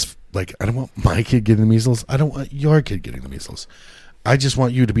don't want my kid getting the measles. I don't want your kid getting the measles. I just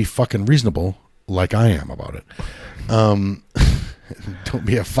want you to be fucking reasonable. like I am about it. Don't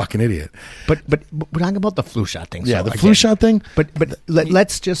be a fucking idiot. But we're talking about the flu shot thing. Yeah, so the again, flu shot thing. But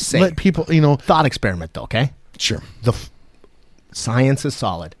let's just say, Let people, thought experiment though, okay? Sure. The science is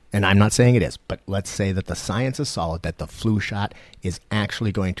solid, and I'm not saying it is, but let's say that the science is solid that the flu shot is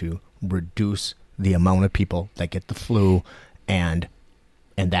actually going to reduce the amount of people that get the flu, and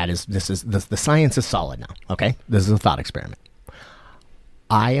the science is solid now. Okay, this is a thought experiment.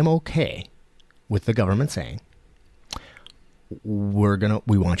 I am okay with the government saying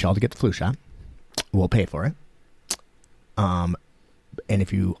we want y'all to get the flu shot. We'll pay for it. And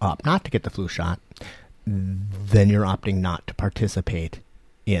if you opt not to get the flu shot, then you're opting not to participate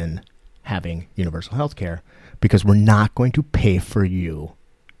in having universal health care because we're not going to pay for you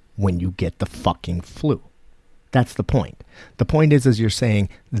when you get the fucking flu. That's the point. The point is you're saying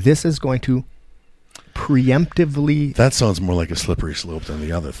this is going to preemptively... That sounds more like a slippery slope than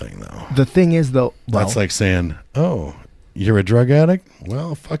the other thing, though. The thing is, though... That's like saying, oh, you're a drug addict?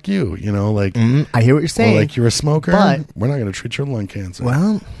 Well, fuck you. I hear what you're saying. Or like you're a smoker? But, we're not going to treat your lung cancer.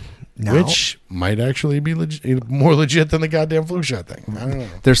 Well... No. Which might actually be more legit than the goddamn flu shot thing. I don't know.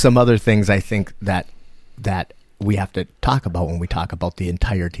 There's some other things I think that we have to talk about when we talk about the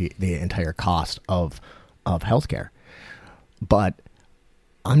entire cost of healthcare. But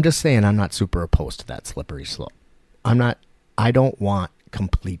I'm just saying I'm not super opposed to that slippery slope. I don't want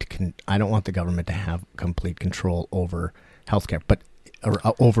the government to have complete control over healthcare,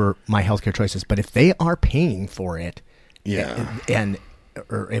 over my healthcare choices. But if they are paying for it,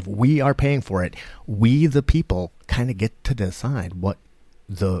 or if we are paying for it, we, the people, kind of get to decide what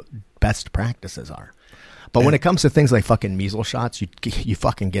the best practices are. But when it comes to things like fucking measles shots, you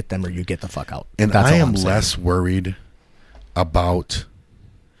fucking get them or you get the fuck out. And I am less worried about,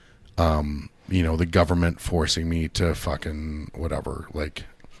 the government forcing me to fucking whatever. Like,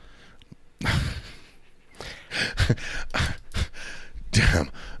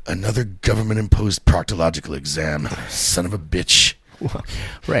 damn, another government-imposed proctological exam. Son of a bitch.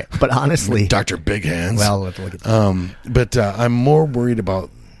 Right, but honestly, Dr. Big Hands. Well, let's look at that. But I'm more worried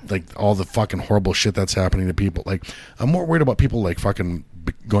about like all the fucking horrible shit that's happening to people. Like, I'm more worried about people like fucking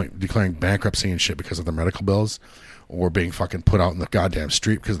declaring bankruptcy and shit because of their medical bills, or being fucking put out in the goddamn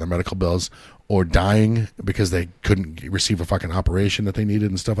street because of their medical bills, or dying because they couldn't receive a fucking operation that they needed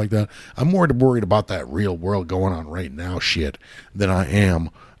and stuff like that. I'm more worried about that real world going on right now shit than I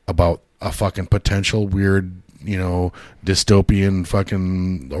am about a fucking potential weird, dystopian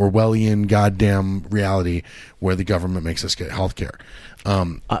fucking Orwellian goddamn reality where the government makes us get health care.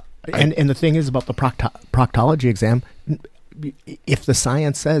 And the thing is about the proctology exam, if the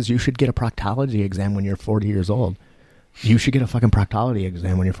science says you should get a proctology exam when you're 40 years old, you should get a fucking proctology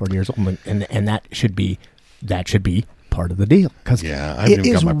exam when you're 40 years old. And that should be part of the deal. Yeah, I haven't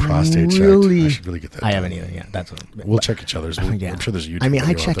even got my prostate checked. I should really get that I done. haven't either. Yeah, that's what, we'll check each other's. Yeah. I'm sure there's a YouTube I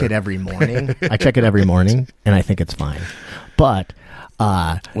video check out it there. every morning. I check it every morning, and I think it's fine. But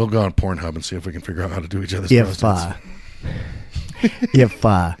we'll go on Pornhub and see if we can figure out how to do each other's prostates.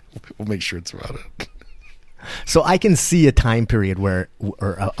 We'll make sure it's about it. So I can see a time period where,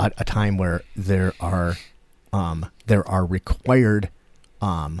 or a time where there are required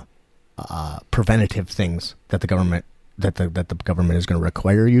preventative things that the government is going to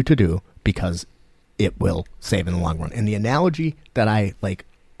require you to do because it will save in the long run. And the analogy that I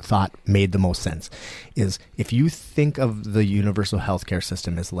thought made the most sense is if you think of the universal healthcare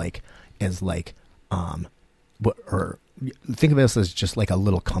system or think of this as just like a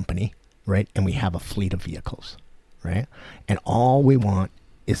little company, right? And we have a fleet of vehicles, right? And all we want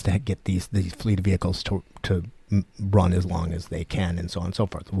is to get these fleet of vehicles to run as long as they can, and so on and so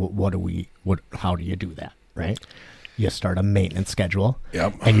forth. How do you do that, right? You start a maintenance schedule,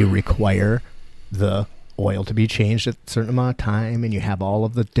 yep, and you require the oil to be changed at a certain amount of time, and you have all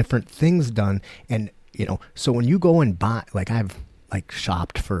of the different things done. And so when you go and buy, I've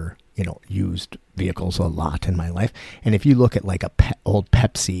shopped for used vehicles a lot in my life, and if you look at old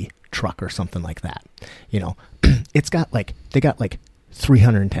Pepsi truck or something like that, it's got they got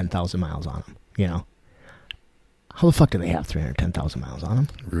 310,000 miles on them. How the fuck do they have 310,000 miles on them?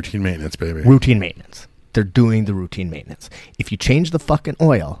 Routine maintenance, baby. Routine maintenance. They're doing the routine maintenance. If you change the fucking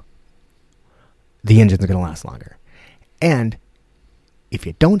oil, the engine's going to last longer. And if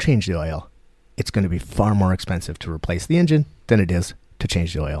you don't change the oil, it's going to be far more expensive to replace the engine than it is to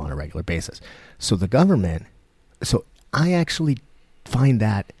change the oil on a regular basis. So I actually find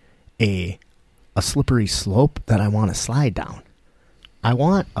that a slippery slope that I want to slide down. I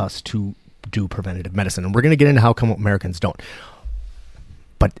want us to do preventative medicine, and we're going to get into how come Americans don't.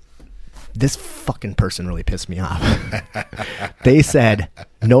 But This fucking person really pissed me off. They said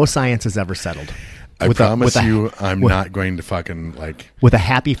no science has ever settled. I promise you, I'm not going to fucking like with a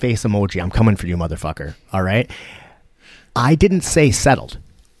happy face emoji. I'm coming for you, motherfucker. All right. I didn't say settled.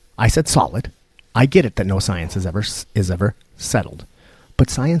 I said solid. I get it that no science is ever settled, but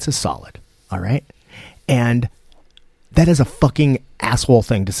science is solid. All right. And that is a fucking asshole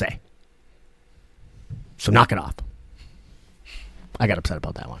thing to say. So knock it off. I got upset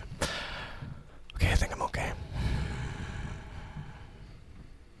about that one. Okay, I think I'm okay.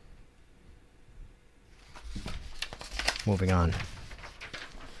 Moving on.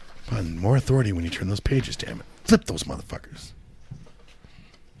 More authority when you turn those pages, damn it. Flip those motherfuckers.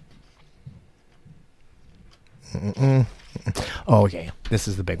 Oh, okay. This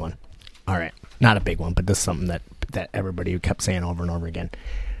is the big one. All right. Not a big one, but this is something that everybody kept saying over and over again.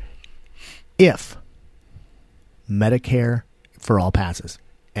 If Medicare for all passes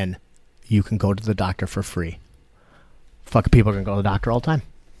and you can go to the doctor for free, fucking people are going to go to the doctor all the time.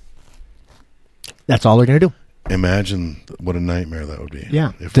 That's all they're going to do. Imagine what a nightmare that would be.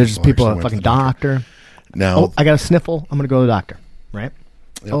 Yeah. There's just people at a fucking doctor. Now, oh, I got a sniffle. I'm going to go to the doctor. Right?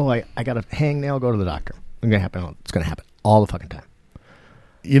 Yep. Oh, I got a hangnail. Go to the doctor. It's going to happen all the fucking time.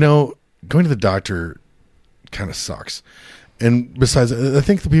 You know, going to the doctor kind of sucks. And besides, I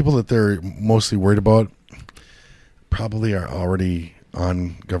think the people that they're mostly worried about probably are already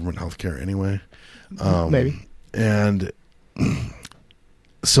on government health care anyway. Maybe. And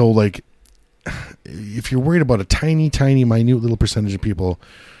so, like, if you're worried about a tiny, tiny, minute little percentage of people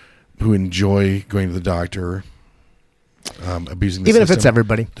who enjoy going to the doctor, abusing the even system, if it's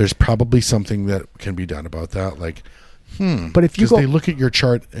everybody, there's probably something that can be done about that. Like, but if you because they look at your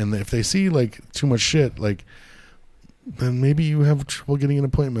chart and if they see like too much shit, like, then maybe you have trouble getting an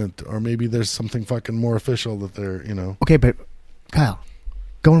appointment, or maybe there's something fucking more official that they're, you know. Okay, but Kyle,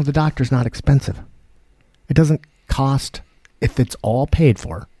 going to the doctor is not expensive. It doesn't cost, if it's all paid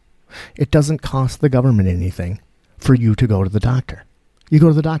for, it doesn't cost the government anything for you to go to the doctor. You go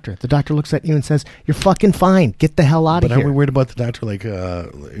to the doctor. The doctor looks at you and says, "You're fucking fine. Get the hell out of here." But aren't we worried about the doctor, like,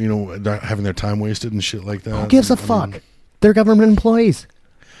 you know, having their time wasted and shit like that? Who gives a fuck? They're government employees.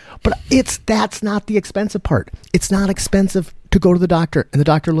 But that's not the expensive part. It's not expensive to go to the doctor, and the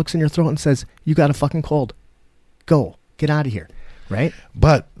doctor looks in your throat and says, "You got a fucking cold. Go. Get out of here." Right?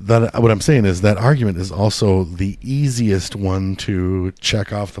 But what I'm saying is that argument is also the easiest one to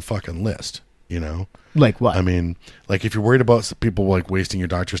check off the fucking list, you know? Like what? I mean, like if you're worried about people like wasting your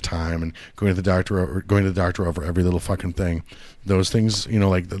doctor's time and going to the doctor over every little fucking thing, those things, you know,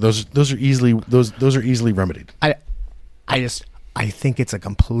 like those are easily remedied. I think it's a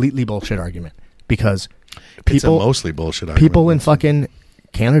completely bullshit argument because It's a mostly bullshit argument. People in fucking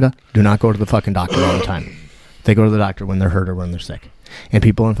Canada do not go to the fucking doctor all the time. They go to the doctor when they're hurt or when they're sick. And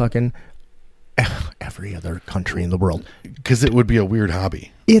people in fucking every other country in the world. Because it would be a weird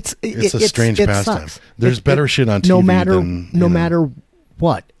hobby. It's a strange pastime. There's better shit on TV no matter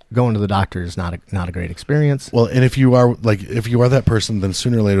what. Going to the doctor is not a great experience. Well, and if you are that person, then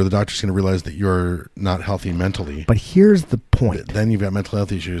sooner or later the doctor's going to realize that you're not healthy mentally. But here's the point. Then you've got mental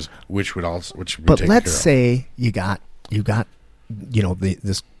health issues, which would But let's say you got you know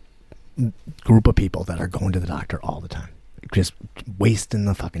this group of people that are going to the doctor all the time, just wasting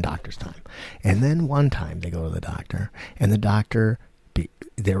the fucking doctor's time. And then one time they go to the doctor, and the doctor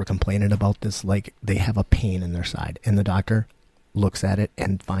they were complaining about this, like they have a pain in their side, and the doctor looks at it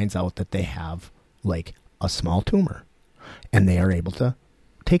and finds out that they have like a small tumor, and they are able to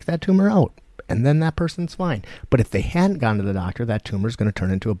take that tumor out, and then that person's fine. But if they hadn't gone to the doctor, that tumor is going to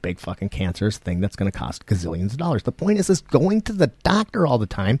turn into a big fucking cancerous thing that's going to cost gazillions of dollars. The point is going to the doctor all the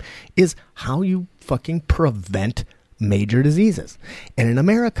time is how you fucking prevent major diseases. And in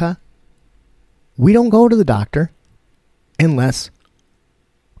America, we don't go to the doctor unless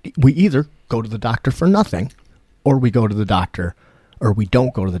we either go to the doctor for nothing, or we go to the doctor, or we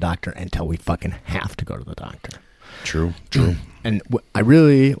don't go to the doctor until we fucking have to go to the doctor. True. And I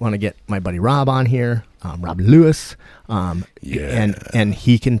really want to get my buddy Rob on here, Rob Lewis, yeah. and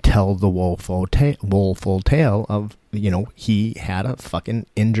he can tell the woeful tale of, you know, he had a fucking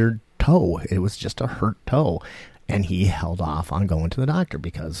injured toe. It was just a hurt toe, and he held off on going to the doctor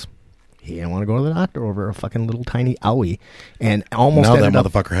because he didn't want to go to the doctor over a fucking little tiny owie, and almost now that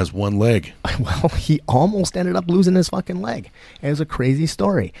motherfucker has one leg. Well, he almost ended up losing his fucking leg. It was a crazy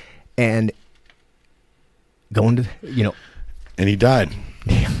story, and going to, you know. And he died.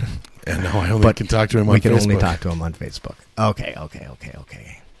 And now I only can talk to him on Facebook. We can only talk to him on Facebook. Okay.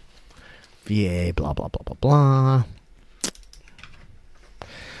 VA, blah, blah, blah, blah, blah.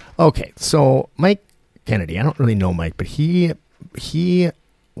 Okay, so Mike Kennedy, I don't really know Mike, but he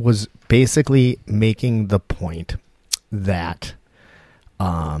was basically making the point that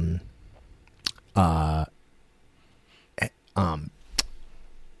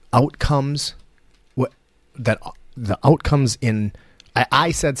outcomes, that the outcomes in,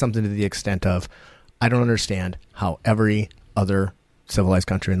 I said something to the extent of, I don't understand how every other civilized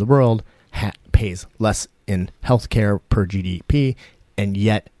country in the world pays less in healthcare per GDP and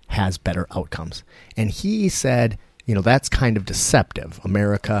yet has better outcomes. And he said, that's kind of deceptive.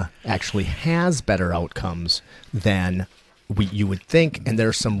 America actually has better outcomes than you would think, and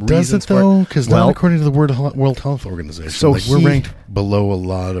there's some reasons for it. Does it though? Because not according to the World Health Organization. So we're ranked below a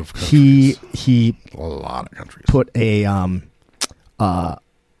lot of countries. He a lot of countries put a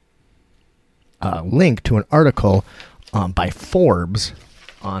link to an article by Forbes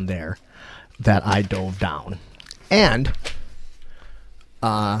on there that I dove down, and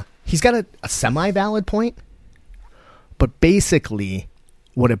he's got a semi-valid point, but basically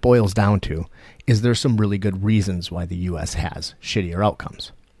what it boils down to is there's some really good reasons why the U.S. has shittier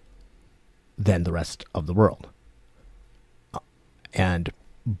outcomes than the rest of the world.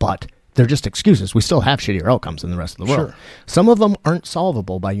 But they're just excuses. We still have shittier outcomes than the rest of the world. Sure. Some of them aren't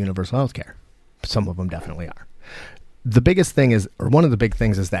solvable by universal health care. Some of them definitely are. The biggest thing is, or one of the big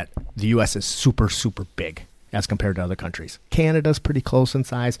things is that the U.S. is super, super big as compared to other countries. Canada's pretty close in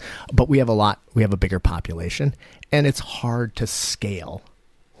size, but we have a bigger population, and it's hard to scale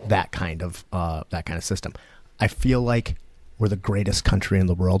that kind of system. I feel like we're the greatest country in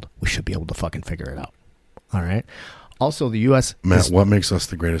the world. We should be able to fucking figure it out. All right. Also, the U.S. Matt, what makes us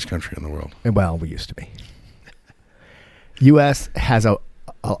the greatest country in the world? Well, we used to be. U.S. has a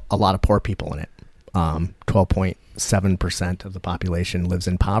lot of poor people in it. 12.7% of the population lives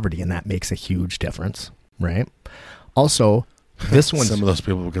in poverty, and that makes a huge difference, right? Also, this one. Some of those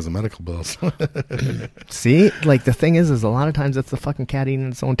people because of medical bills. See, like the thing is a lot of times it's the fucking cat eating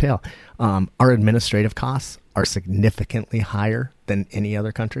its own tail. Our administrative costs are significantly higher than any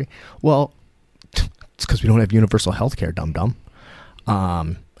other country. Well, it's because we don't have universal health care, dum-dum.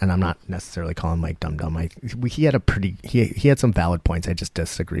 And I'm not necessarily calling Mike dum-dum. He had he had some valid points. I just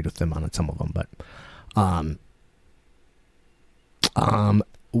disagreed with him on some of them. But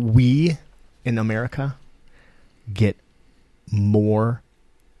we in America get more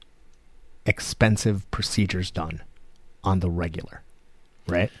expensive procedures done on the regular,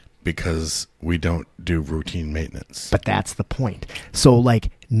 right? Because we don't do routine maintenance. But that's the point. So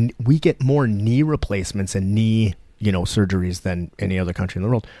like we get more knee replacements and knee, surgeries than any other country in the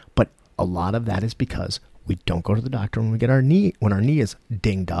world. But a lot of that is because we don't go to the doctor when our knee is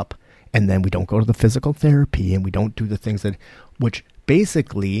dinged up, and then we don't go to the physical therapy, and we don't do the things which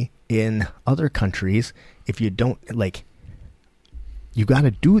basically in other countries, if you don't you got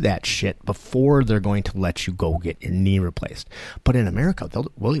to do that shit before they're going to let you go get your knee replaced. But in America,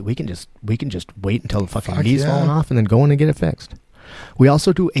 we can just wait until the fucking knee's falling off and then go in and get it fixed. We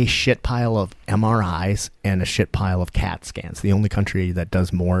also do a shit pile of MRIs and a shit pile of CAT scans. The only country that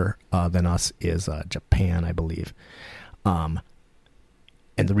does more than us is Japan, I believe. And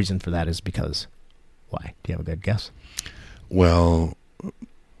the reason for that is because, why? Do you have a good guess? Well,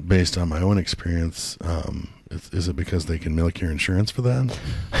 based on my own experience, is it because they can milk your insurance for that?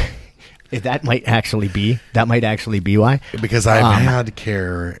 That might actually be why. Because I've had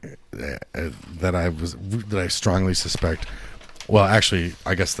care that I strongly suspect. Well, actually,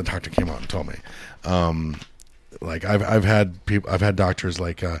 I guess the doctor came out and told me. I've had doctors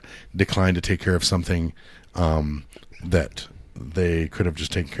decline to take care of something that they could have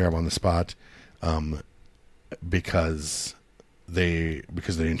just taken care of on the spot, because the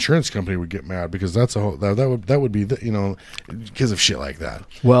insurance company would get mad, because that would be because of shit like that.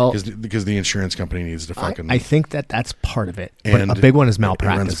 Well, because the insurance company needs to fucking. I think that's part of it. But a big one is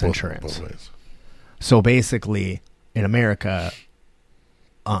malpractice insurance. Both ways. So basically, in America,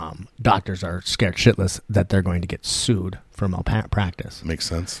 doctors are scared shitless that they're going to get sued for malpractice. Makes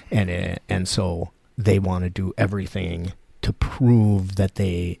sense. And so they want to do everything to prove that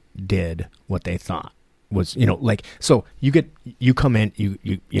they did what they thought was, so you come in,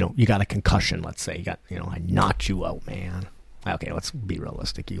 you got a concussion, let's say, I knocked you out, man. Okay, let's be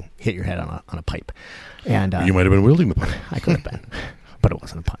realistic. You hit your head on a pipe, and you might have been wielding the pipe. I could have been, but it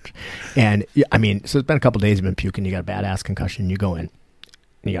wasn't a punch. And so it's been a couple of days. You've been puking. You got a badass concussion. You go in,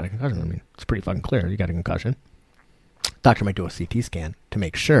 and you got a concussion. It's pretty fucking clear. You got a concussion. Doctor might do a CT scan to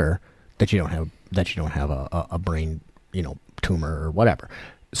make sure that you don't have a brain, tumor or whatever,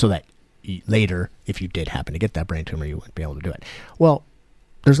 so that later, if you did happen to get that brain tumor, you wouldn't be able to do it. Well,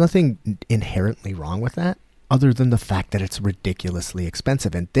 there's nothing inherently wrong with that, other than the fact that it's ridiculously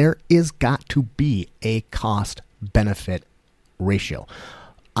expensive, and there is got to be a cost-benefit ratio.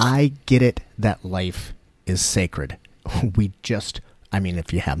 I get it that life is sacred.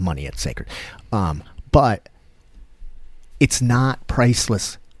 If you have money, it's sacred. But it's not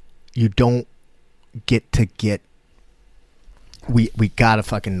priceless. You don't get to get. We gotta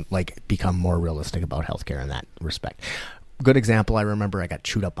fucking become more realistic about healthcare in that respect. Good example. I remember I got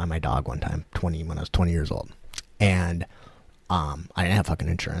chewed up by my dog one time, when I was 20 years old, and I didn't have fucking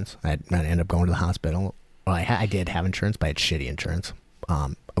insurance. I ended up going to the hospital. Well, I did have insurance, but I had shitty insurance.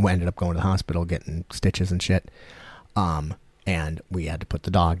 I ended up going to the hospital, getting stitches and shit. And we had to put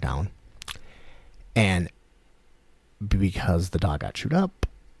the dog down. And because the dog got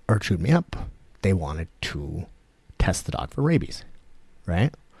chewed me up, they wanted to test the dog for rabies,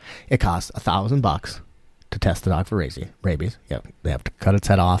 right? It costs $1,000 to test the dog for rabies. Yeah, they have to cut its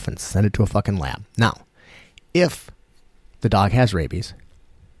head off and send it to a fucking lab. Now, if the dog has rabies,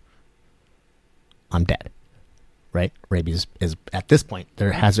 I'm dead, right? Rabies is, at this point,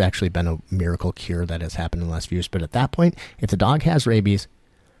 there has actually been a miracle cure that has happened in the last few years, but at that point, if the dog has rabies,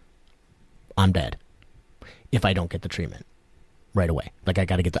 I'm dead if I don't get the treatment right away. I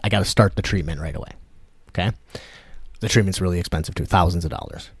gotta start the treatment right away, okay? The treatment's really expensive too, thousands of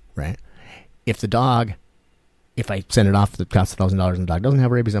dollars, right? If I send it off, it costs $1,000 and the dog doesn't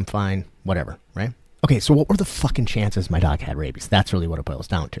have rabies, I'm fine, whatever, right? Okay, so what were the fucking chances my dog had rabies? That's really what it boils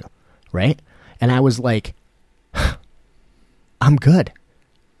down to, right? And I was like, I'm good.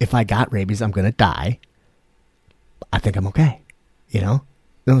 If I got rabies, I'm going to die. I think I'm okay, So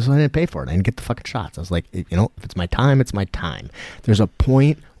I didn't pay for it. I didn't get the fucking shots. I was like, if it's my time, it's my time. There's a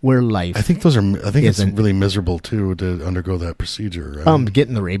point where life... I think it's really miserable, too, to undergo that procedure. Right?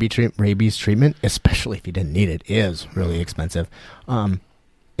 Getting the rabies treatment, especially if you didn't need it, is really expensive.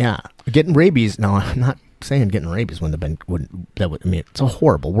 Yeah, getting rabies... No, I'm not saying getting rabies wouldn't have been... it's a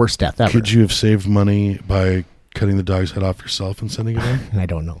horrible, worst death ever. Could you have saved money by cutting the dog's head off yourself and sending it in? I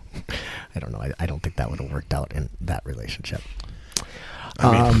don't know. I don't think that would have worked out in that relationship.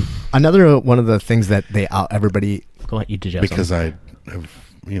 Another one of the things that everybody... Go ahead, you did. Because I have...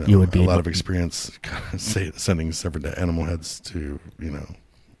 a lot of experience sending severed animal heads to,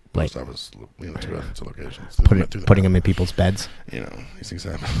 post office, to locations. Putting them in people's beds. These things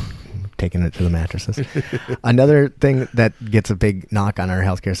happen. Taking it to the mattresses. Another thing that gets a big knock on our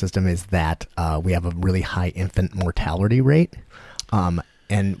healthcare system is that we have a really high infant mortality rate.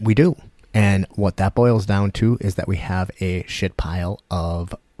 And we do. And what that boils down to is that we have a shit pile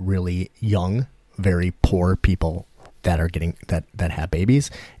of really young, very poor people that are getting that have babies,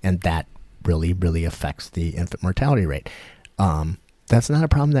 and that really, really affects the infant mortality rate. That's not a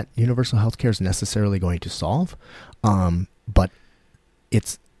problem that universal health care is necessarily going to solve, but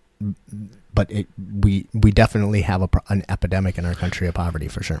we definitely have an epidemic in our country of poverty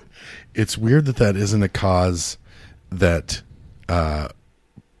for sure. It's weird that isn't a cause that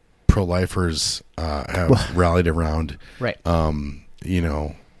pro-lifers have rallied around, right?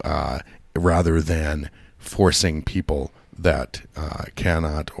 Rather than forcing people that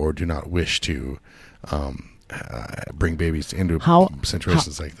cannot or do not wish to bring babies into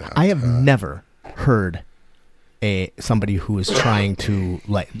situations like that. I have never heard somebody who is trying to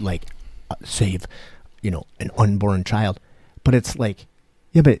save an unborn child, but it's like,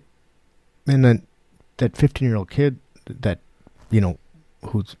 yeah, but and then that 15-year-old kid that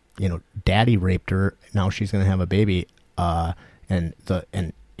who's daddy raped her, now she's gonna have a baby, and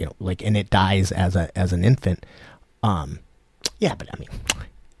it dies as an infant. Yeah, but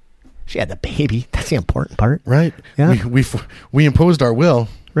she had the baby. That's the important part, right? Yeah, we imposed our will,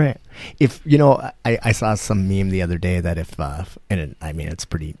 right? If I saw some meme the other day that if it's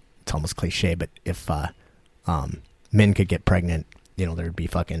almost cliche, but if men could get pregnant, there'd be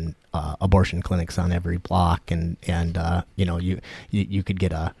fucking abortion clinics on every block, and you could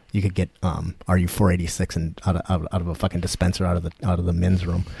get RU-486 and out of a fucking dispenser out of the men's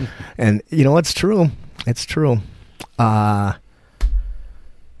room, and it's true. It's true.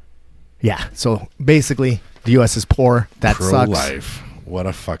 Yeah. So basically, the U.S. is poor. That sucks. Pro-life. What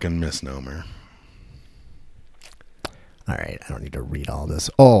a fucking misnomer. All right, I don't need to read all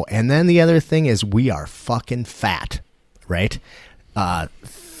this. Oh, and then the other thing is we are fucking fat, right?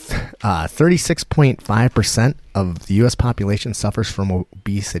 36.5% of the U.S. population suffers from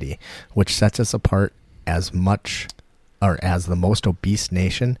obesity, which sets us apart as the most obese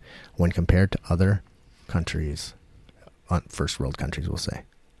nation when compared to other countries, first world countries, we'll say.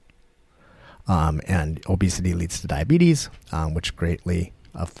 And obesity leads to diabetes, which greatly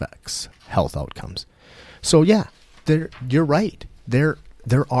affects health outcomes. So yeah, you're right. There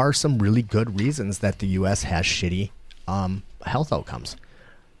are some really good reasons that the U.S. has shitty health outcomes.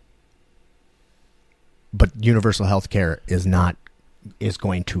 But universal health care is not is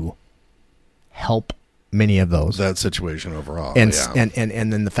going to help many of those. That situation overall. And yeah.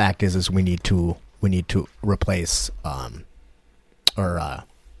 and then the fact is we need to replace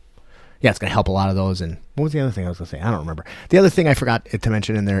it's going to help a lot of those. And what was the other thing I was going to say? I don't remember. The other thing I forgot to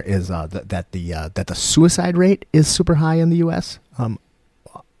mention in there is that the suicide rate is super high in the U.S.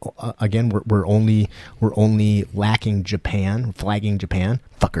 Again, we're only flagging Japan,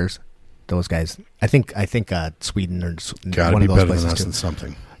 fuckers, those guys. I think Sweden or Gotta one be of those better places than us too. in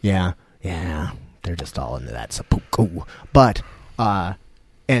something. Yeah, they're just all into that seppuku. But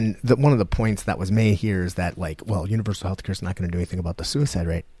and one of the points that was made here is that, like, well, universal healthcare is not going to do anything about the suicide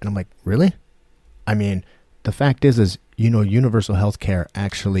rate. And I'm like, really? I mean, the fact is universal healthcare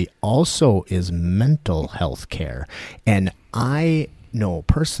actually also is mental health care. And I know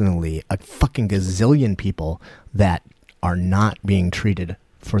personally a fucking gazillion people that are not being treated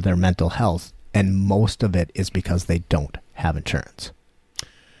for their mental health. And most of it is because they don't have insurance.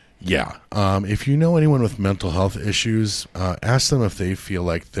 Yeah. If you know anyone with mental health issues, ask them if they feel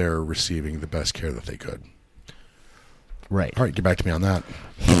like they're receiving the best care that they could. Right. All right, get back to me on that.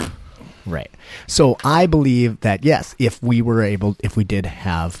 Right. So I believe that, yes, if we did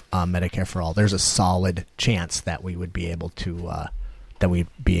have Medicare for all, there's a solid chance that we would be able to,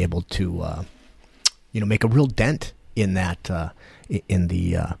 make a real dent in that, in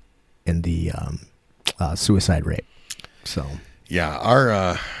the suicide rate. So. Yeah,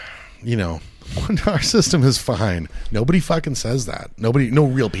 our system is fine. Nobody fucking says that. No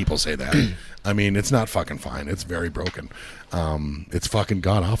real people say that. I mean, it's not fucking fine. It's very broken. It's fucking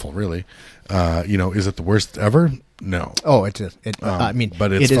god awful, really. Is it the worst ever? No. Oh, it is.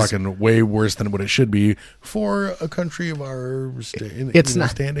 But it's fucking way worse than what it should be for a country of our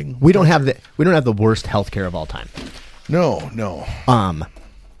standing. We don't have the worst healthcare of all time. No.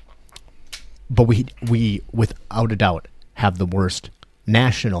 But we without a doubt have the worst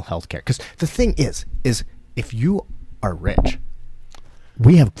national health care. Because the thing is if you are rich,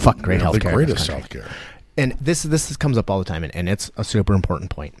 we have fucking great health care. The greatest health care. And this comes up all the time, and it's a super important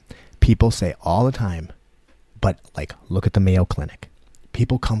point. People say all the time, but like, look at the Mayo Clinic.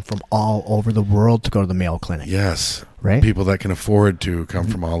 People come from all over the world to go to the Mayo Clinic. Yes. Right? People that can afford to come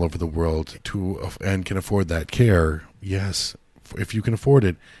from all over the world and can afford that care. Yes. If you can afford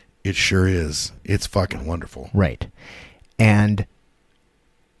it, it sure is. It's fucking wonderful. Right. And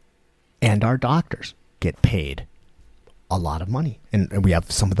our doctors get paid a lot of money. And we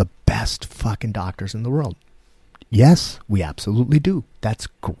have some of the best fucking doctors in the world. Yes, we absolutely do. That's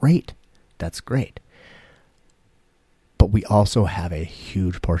great. That's great. But we also have a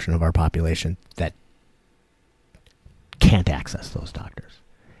huge portion of our population that can't access those doctors.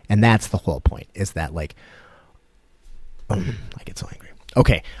 And that's the whole point, is that, like, I get so angry.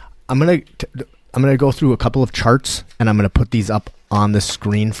 Okay, I'm gonna go through a couple of charts, and I'm gonna put these up on the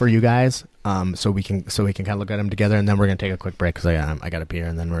screen for you guys, so we can kind of look at them together, and then we're gonna take a quick break because I gotta pee here,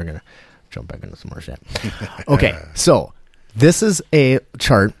 and then we're gonna jump back into some more shit. Okay, so this is a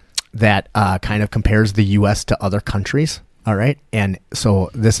chart that kind of compares the U.S. to other countries. All right, and so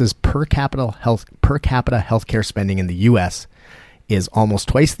this is per capita healthcare spending in the U.S. is almost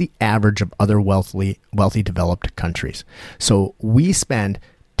twice the average of other wealthy developed countries. So we spend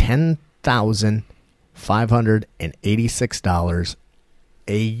 $10,586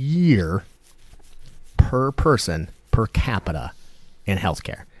 a year per person per capita in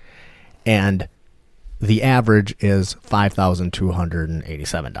healthcare, and the average is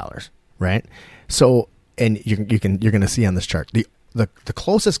 $5,287. Right? So, and you're going to see on this chart the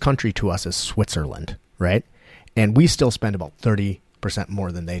closest country to us is Switzerland, right? And we still spend about 30%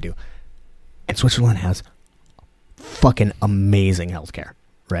 more than they do. And Switzerland has fucking amazing healthcare,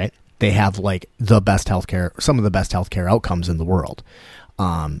 right? They have like the best healthcare, some of the best healthcare outcomes in the world.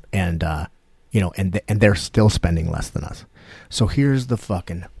 And they're still spending less than us. So here's the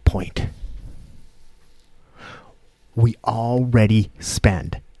fucking point. We already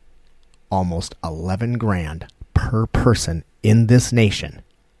spend almost 11 grand per person in this nation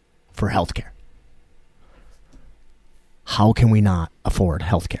for healthcare. How can we not afford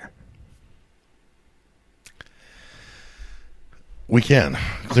healthcare? We can,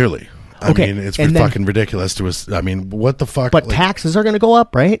 clearly. I mean, it's fucking ridiculous to us. I mean, what the fuck? But taxes are going to go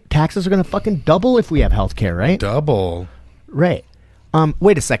up, right? Taxes are going to fucking double if we have healthcare, right? Double. Right.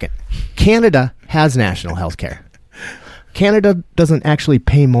 Wait a second. Canada has national healthcare. Canada doesn't actually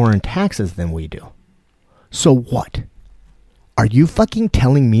pay more in taxes than we do. So what? Are you fucking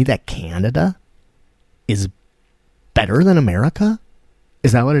telling me that Canada is better than America?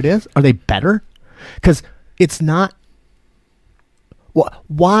 Is that what it is? Are they better? Because it's not.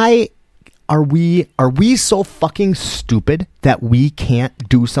 Why Are we so fucking stupid that we can't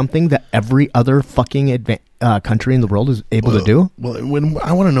do something that every other fucking country in the world is able to do? Well, when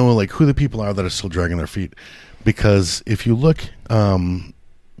I want to know like who the people are that are still dragging their feet, because if you look,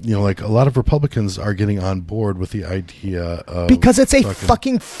 like a lot of Republicans are getting on board with the idea of Because it's a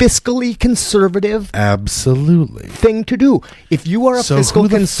fucking fiscally conservative absolutely thing to do. If you are a fiscal who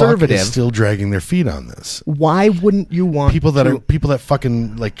the conservative, fuck is still dragging their feet on this? why wouldn't you want People that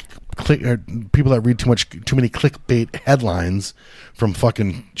fucking like people that read too many clickbait headlines from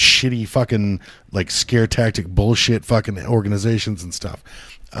fucking shitty fucking like scare tactic bullshit fucking organizations and stuff.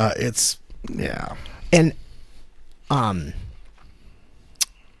 It's yeah. And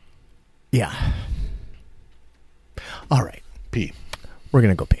yeah. All right. Pee. We're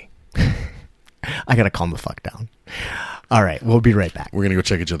going to go pee. I got to calm the fuck down. All right. We'll be right back. We're going to go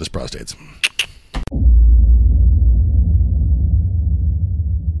check each other's prostates.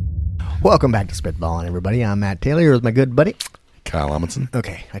 Welcome back to Spitballing, everybody. I'm Matt Taylor. Here's my good buddy, Kyle Amundsen.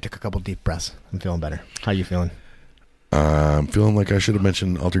 Okay. I took a couple deep breaths. I'm feeling better. How you feeling? I'm feeling like I should have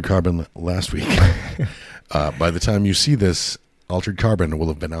mentioned Altered Carbon last week. By the time you see this, Altered Carbon will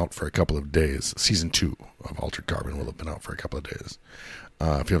have been out for a couple of days. Season 2 of Altered Carbon will have been out for a couple of days.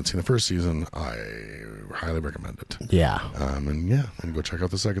 If you haven't seen the first season, I highly recommend it. Yeah. And go check out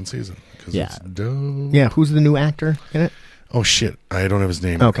the second season. Yeah. It's dope. Yeah. Who's the new actor in it? Oh, shit. I don't have his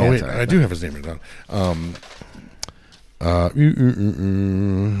name. Okay. Oh, wait. Right, I do have his name written down.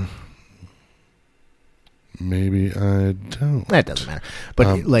 Maybe I don't. That doesn't matter.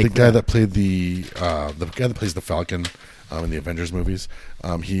 But the guy that played the guy that plays the Falcon in the Avengers movies,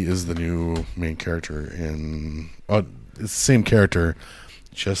 he is the new main character in. It's the same character,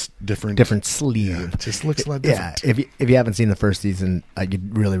 just different sleeve. Yeah, just looks a lot different. Yeah, if you haven't seen the first season, you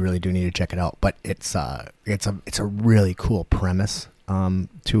really really do need to check it out. But it's a really cool premise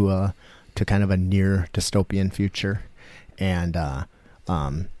to kind of a near dystopian future, and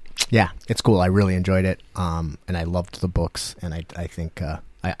yeah, it's cool. I really enjoyed it, and I loved the books, and I think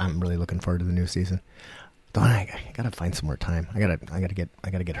I'm really looking forward to the new season. Though I gotta find some more time. I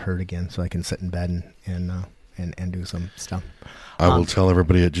gotta get hurt again so I can sit in bed and do some stuff. I will tell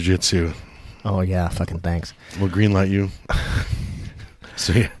everybody at Jiu-Jitsu. Oh yeah, fucking thanks. We'll greenlight you,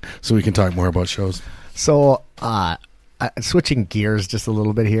 so we can talk more about shows. So, switching gears just a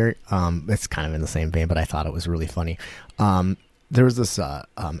little bit here. It's kind of in the same vein, but I thought it was really funny. There was this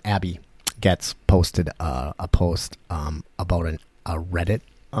Abby Getz posted a post about a Reddit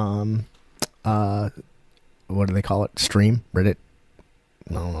what do they call it? Stream? Reddit?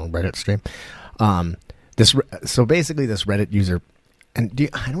 No, Reddit stream. So basically this Reddit user, and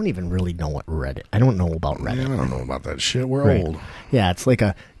I don't even really know what Reddit. I don't know about Reddit. I don't know about that shit. We're old. Yeah, it's like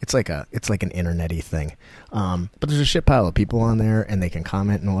an internet-y thing. But there's a shit pile of people on there, and they can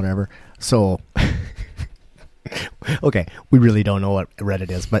comment and whatever. So, okay, we really don't know what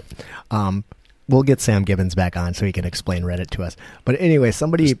Reddit is, but we'll get Sam Gibbons back on so he can explain Reddit to us. But anyway,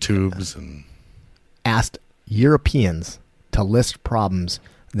 somebody There's tubes and asked Europeans to list problems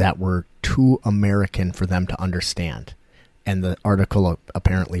that were too American for them to understand. And the article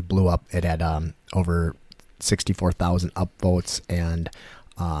apparently blew up. It had over 64,000 upvotes and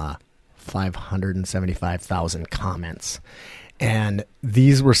 575,000 comments. And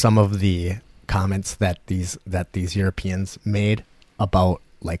these were some of the comments that these Europeans made about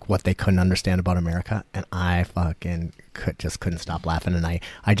like what they couldn't understand about America, and I fucking couldn't stop laughing. And I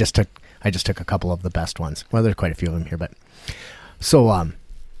just took a couple of the best ones. Well, there's quite a few of them here, but so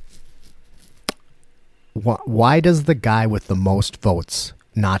why does the guy with the most votes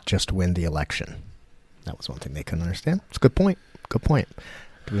not just win the election? That was one thing they couldn't understand. It's a good point. Good point.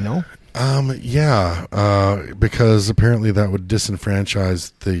 Do we know? Yeah, because apparently that would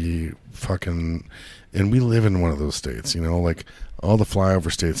disenfranchise the fucking, and we live in one of those states, like all the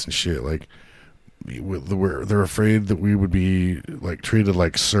flyover states and shit. Like they're afraid that we would be like treated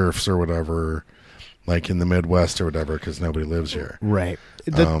like serfs or whatever, like in the Midwest or whatever, because nobody lives here. Right.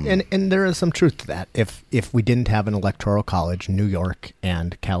 And there is some truth to that. If we didn't have an electoral college, New York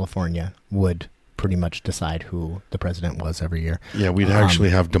and California would pretty much decide who the president was every year. Yeah, we'd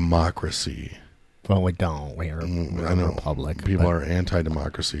actually have democracy. Well, we don't. We're a republic. People are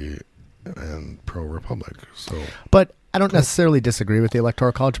anti-democracy and pro-republic. But I don't necessarily disagree with the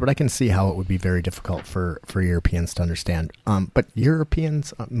electoral college, but I can see how it would be very difficult for Europeans to understand. But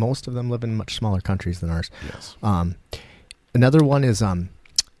Europeans, most of them live in much smaller countries than ours. Yes. Another one is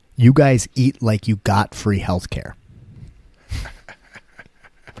you guys eat like you got free health care.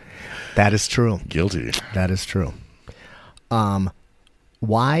 That is true. Guilty. That is true.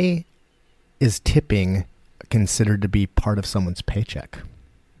 Why is tipping considered to be part of someone's paycheck?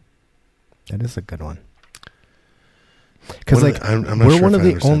 That is a good one. Because What are like the- I'm not we're sure one if of I the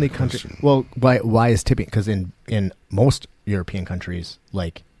understand only the countries. question. Well, why is tipping? Because in most European countries,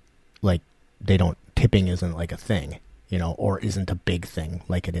 like they don't, tipping isn't like a thing, or isn't a big thing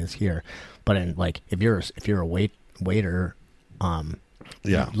like it is here. But in like if you're a waiter,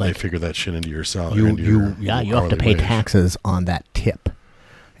 Yeah, like, they figure that shit into your salary. you into your you have to hourly pay wage. taxes on that tip.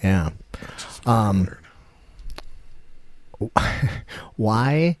 Yeah. That's just weird.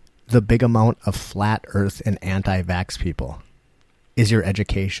 Why the big amount of flat earth and anti-vax people? Is your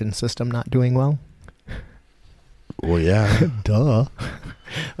education system not doing well? Well, yeah. Duh.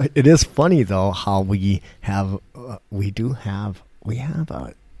 It is funny though how we have a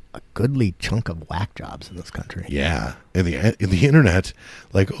goodly chunk of whack jobs in this country. Yeah, in the internet,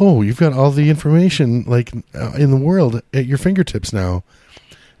 like, oh, you've got all the information like in the world at your fingertips now.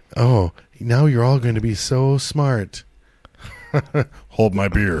 Oh, now you're all going to be so smart. Hold my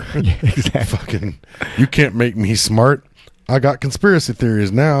beer. Exactly. Fucking, you can't make me smart. I got conspiracy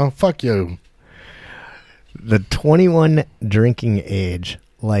theories now. Fuck you. The 21 drinking age,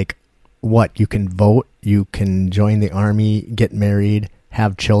 like what? You can vote, you can join the army, get married,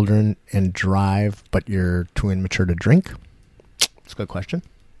 have children, and drive, but you're too immature to drink? That's a good question.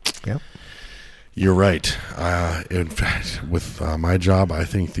 Yeah. You're right. In fact, with my job, I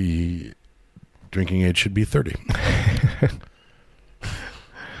think the drinking age should be 30.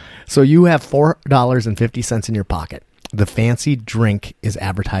 So you have $4.50 in your pocket. The fancy drink is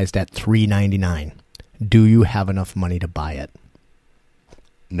advertised at $3.99. Do you have enough money to buy it?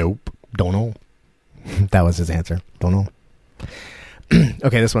 Nope. Don't know. That was his answer. Don't know.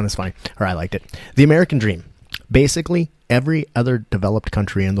 Okay, this one is funny. Or I liked it. The American dream. Basically, every other developed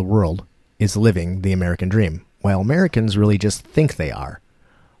country in the world is living the American dream, while Americans really just think they are.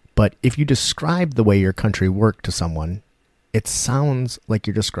 But if you describe the way your country worked to someone, it sounds like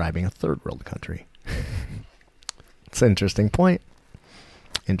you're describing a third world country. It's an interesting point.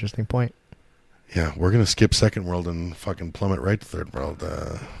 Interesting point. Yeah, we're going to skip second world and fucking plummet right to third world.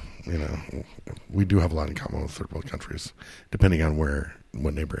 We do have a lot in common with third world countries, depending on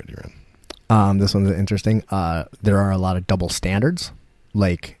what neighborhood you're in. This one's interesting. There are a lot of double standards.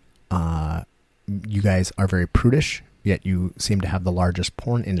 Like, you guys are very prudish, yet you seem to have the largest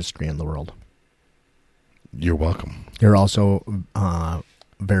porn industry in the world. You're welcome. You're also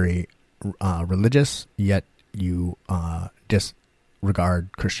very religious, yet you disregard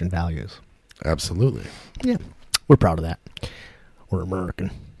Christian values. Absolutely. Yeah, we're proud of that. We're American.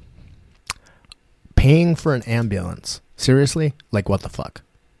 Paying for an ambulance. Seriously? Like, what the fuck?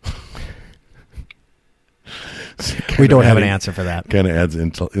 We don't have an answer for that. Kind of adds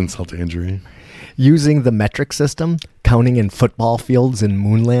insult to injury. Using the metric system, counting in football fields and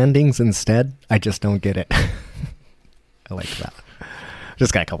moon landings instead. I just don't get it. I like that.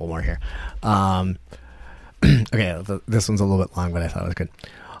 Just got a couple more here. Okay, this one's a little bit long, but I thought it was good.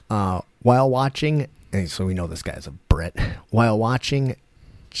 While watching, so we know this guy's a Brit. While watching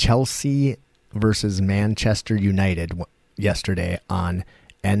Chelsea versus Manchester United yesterday on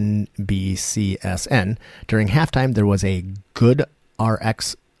NBCSN, during halftime there was a Good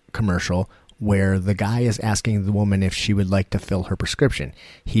RX commercial where the guy is asking the woman if she would like to fill her prescription.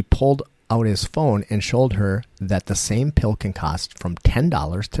 He pulled out his phone and showed her that the same pill can cost from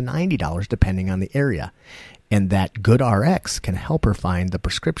 $10 to $90 depending on the area, and that Good RX can help her find the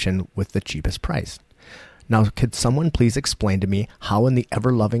prescription with the cheapest price. Now, could someone please explain to me how in the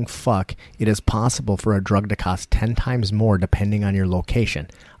ever-loving fuck it is possible for a drug to cost 10 times more depending on your location?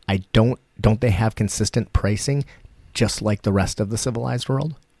 Don't they have consistent pricing just like the rest of the civilized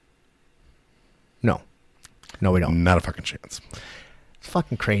world? No, we don't. Not a fucking chance. It's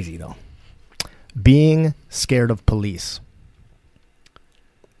fucking crazy, though. Being scared of police.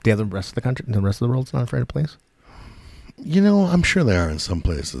 The rest of the country, the rest of the world's not afraid of police? You know, I'm sure they are in some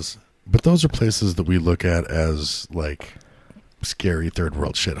places. But those are places that we look at as, like, scary third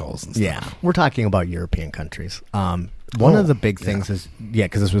world shitholes and stuff. Yeah, we're talking about European countries. One of the big things is,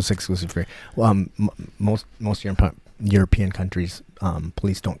 because this was exclusive free. Most European countries,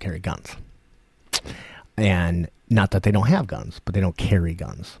 police don't carry guns. And not that they don't have guns, but they don't carry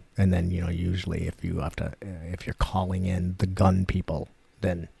guns. And then, usually if you're calling in the gun people,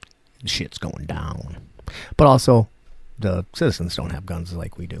 then shit's going down. But also, the citizens don't have guns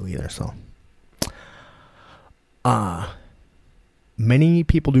like we do either, so. Many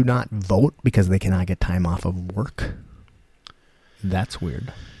people do not vote because they cannot get time off of work. That's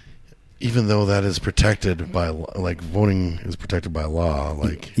weird. Even though that is protected by, like, voting is protected by law.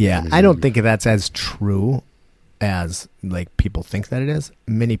 Like, yeah, I don't think that's as true as, like, people think that it is.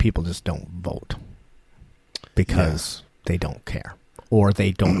 Many people just don't vote because they don't care. or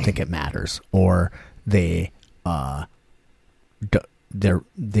they don't think it matters, or they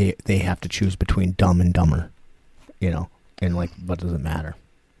they have to choose between dumb and dumber, and like, what does it matter?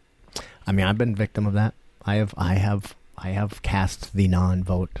 I mean, I've been victim of that. I have cast the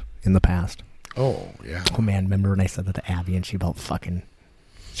non-vote in the past. Oh yeah. Oh man, remember when I said that to Abby and she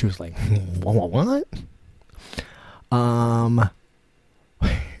was like, what?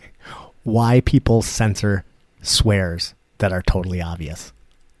 Why people censor swears that are totally obvious.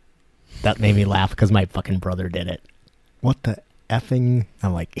 That made me laugh because my fucking brother did it. What the effing?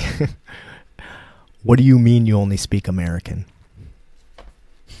 I'm like, what do you mean you only speak American?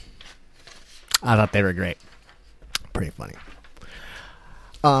 I thought they were great. Pretty funny.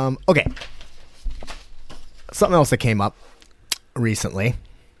 Okay. Something else that came up recently,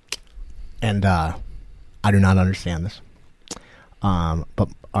 and I do not understand this. But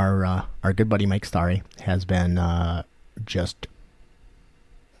our good buddy Mike Starry has been just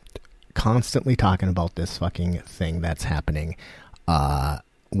constantly talking about this fucking thing that's happening,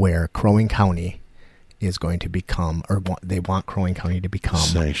 where Crow Wing County is going to become, or they want Crow Wing County to become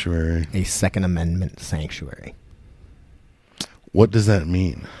sanctuary, a Second Amendment sanctuary. What does that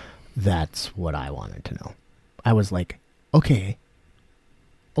mean? That's what I wanted to know. I was like, okay.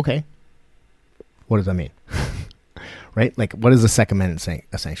 What does that mean? Right? Like, what is the Second Amendment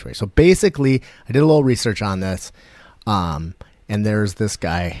a sanctuary? So basically, I did a little research on this, and there's this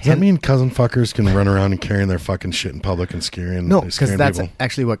guy. Does that mean cousin fuckers can run around and carrying their fucking shit in public and scaring? No, because that's people?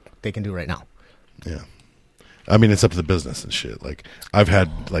 Actually what they can do right now. Yeah. I mean, it's up to the business and shit. Like, I've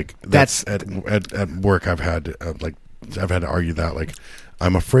had, like, that's at work, I've had to argue that, like,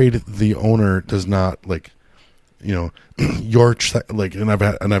 I'm afraid the owner does not, like, and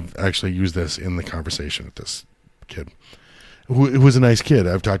I've actually used this in the conversation with this kid who was a nice kid.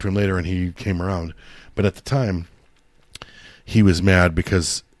 I've talked to him later and he came around, but at the time he was mad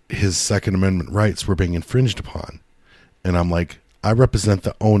because his Second Amendment rights were being infringed upon. And I'm like, I represent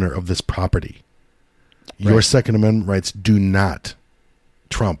the owner of this property. Right. Your Second Amendment rights do not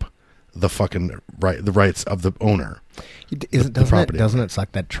trump the fucking right, the rights of the owner. Doesn't it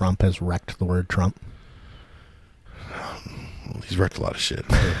suck that Trump has wrecked the word Trump? He's wrecked a lot of shit.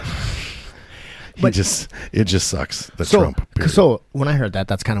 It just sucks that Trump. Period. So when I heard that,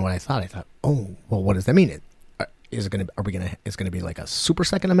 that's kind of what I thought. I thought, oh, well, what does that mean? Is it going to be like a super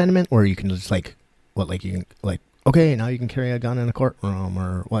Second Amendment, or you can just like, what, like you can like, okay, now you can carry a gun in a courtroom,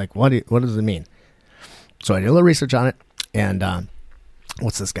 or like, what does it mean? So I did a little research on it, and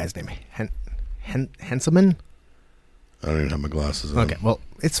what's this guy's name? Henseman? I don't even have my glasses on. Okay, well,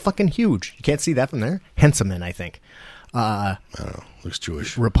 it's fucking huge. You can't see that from there. Henseman, I think. I don't know. Looks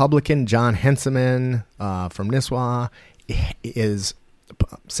Jewish. Republican John Henseman from Nisswa is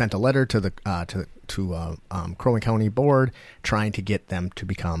sent a letter to the Crow Wing County Board trying to get them to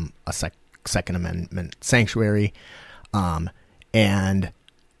become a Second Amendment sanctuary, and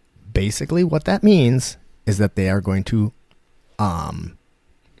basically what that means is that they are going to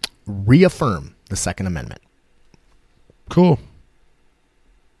reaffirm the Second Amendment. Cool.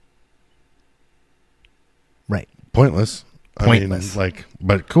 Right. Pointless. I mean, like,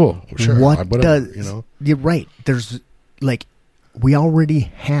 but cool. Sure. Whatever, You're right. There's like, we already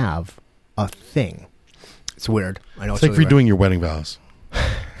have a thing. It's weird. I know it's like redoing your wedding vows.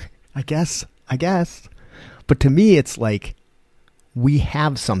 I guess. But to me, it's like we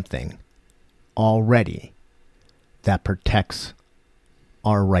have something already that protects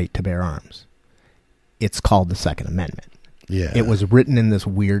our right to bear arms. It's called the Second Amendment. Yeah. It was written in this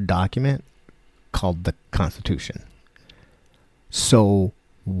weird document called the Constitution. So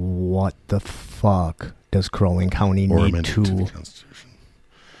what the fuck does Crow Wing County need to the Constitution?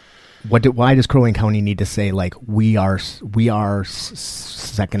 Why does Crow Wing County need to say, like, we are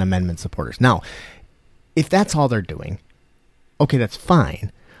Second Amendment supporters? Now, if that's all they're doing, okay, that's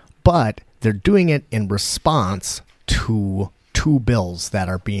fine. But they're doing it in response to two bills that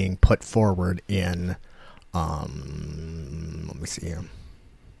are being put forward in, let me see here.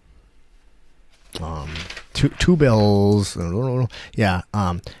 Two bills. Yeah.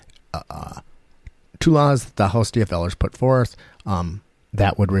 Two laws that the House DFLers put forth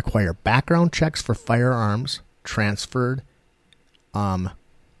that would require background checks for firearms transferred,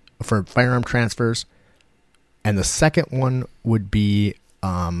 for firearm transfers. And the second one would be,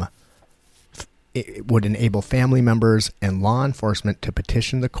 it would enable family members and law enforcement to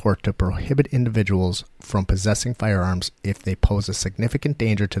petition the court to prohibit individuals from possessing firearms if they pose a significant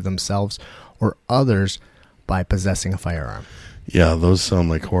danger to themselves or others by possessing a firearm. Yeah, those sound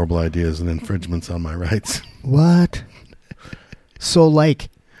like horrible ideas and infringements on my rights. What? So, like,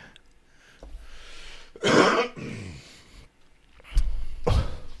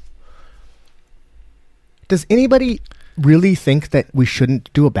 Does anybody really think that we shouldn't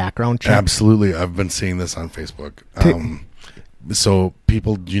do a background check? Absolutely. I've been seeing this on Facebook. So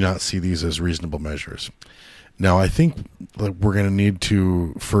people do not see these as reasonable measures. Now, I think we're going to need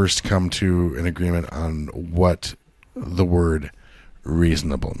to first come to an agreement on what the word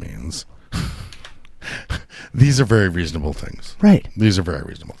reasonable means. These are very reasonable things. Right. These are very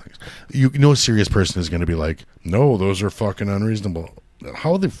reasonable things. No serious person is going to be like, no, those are fucking unreasonable.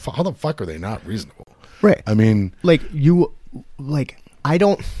 How the fuck are they not reasonable? Right. I mean, I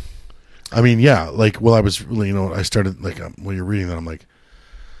don't. I mean, yeah, I was really, I started, when you're reading that, I'm like,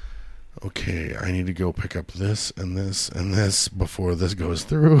 okay, I need to go pick up this and this and this before this goes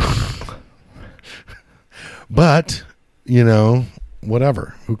through. But,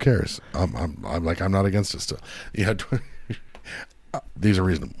 whatever. Who cares? I'm not against it still. Yeah, these are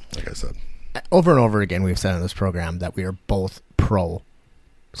reasonable, like I said. Over and over again, we've said on this program that we are both pro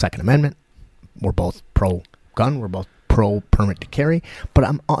Second Amendment. We're both pro gun. We're both pro permit to carry. But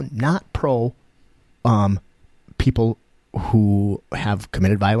I'm not pro people who have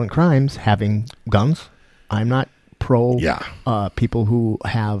committed violent crimes having guns. I'm not pro people who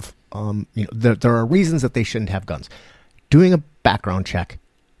have there are reasons that they shouldn't have guns. Doing a background check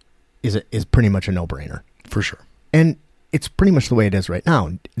is pretty much a no-brainer. For sure. And it's pretty much the way it is right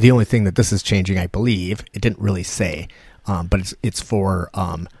now. The only thing that this is changing, I believe, it didn't really say, but it's for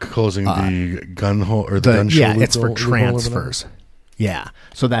closing the gun hole or the gun show. Yeah, it's for transfers. Yeah,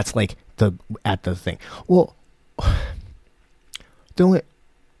 so that's like the thing. Well,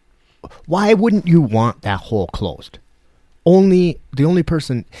 why wouldn't you want that hole closed? The only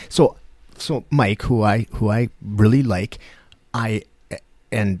person. So Mike, who I really like, it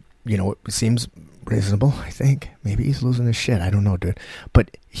seems reasonable, I think. Maybe he's losing his shit. I don't know, dude.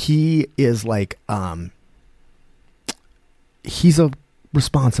 But he is like, he's a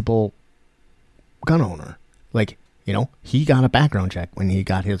responsible gun owner. Like, he got a background check when he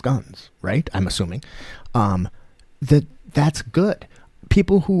got his guns, right? I'm assuming. That's good.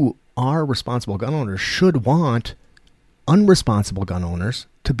 People who are responsible gun owners should want unresponsible gun owners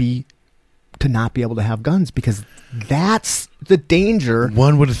to not be able to have guns, because that's the danger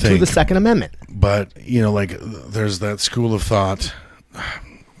one would think, to the Second Amendment. But, there's that school of thought,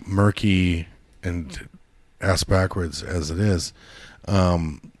 murky and ass backwards as it is, back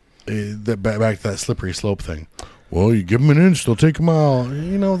to that slippery slope thing. Well, you give them an inch, they'll take a mile.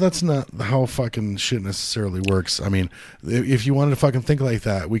 That's not how fucking shit necessarily works. I mean, if you wanted to fucking think like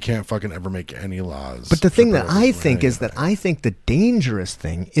that, we can't fucking ever make any laws. But the thing that I think is that I think the dangerous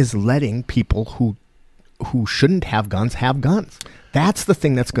thing is letting people who shouldn't have guns have guns. That's the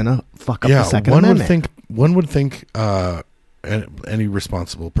thing that's going to fuck up the Second Amendment. One would think any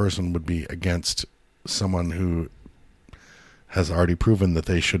responsible person would be against someone who has already proven that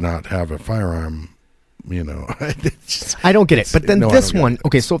they should not have a firearm. I don't get it. But then this one,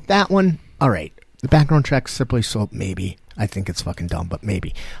 okay, so that one, all right. The background check, simply so, maybe. I think it's fucking dumb, but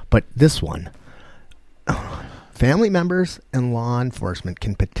maybe. But this one, family members and law enforcement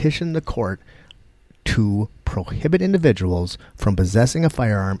can petition the court to prohibit individuals from possessing a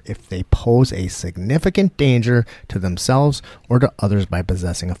firearm if they pose a significant danger to themselves or to others by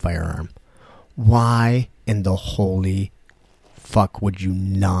possessing a firearm. Why in the holy fuck would you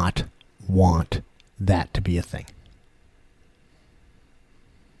not want that to be a thing?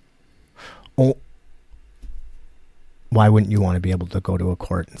 Oh, why wouldn't you want to be able to go to a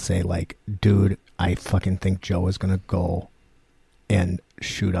court and say, like, dude, I fucking think Joe is going to go and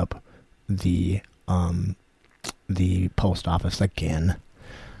shoot up the post office again.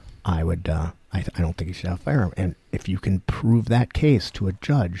 I don't think he should have a firearm. And if you can prove that case to a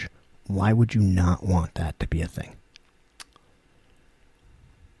judge, why would you not want that to be a thing?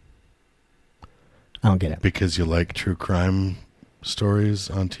 I don't get it. Because you like true crime stories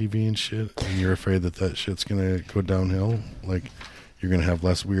on TV and shit, and you're afraid that shit's gonna go downhill. Like, you're gonna have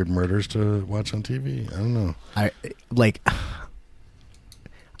less weird murders to watch on TV. I don't know.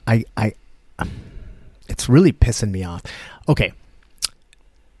 It's really pissing me off. Okay,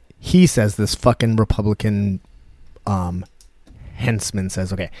 he says, this fucking Republican henchman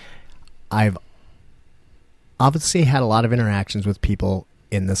says, okay, I've obviously had a lot of interactions with people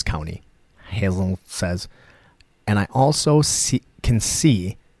in this county. Hazel says, and I also can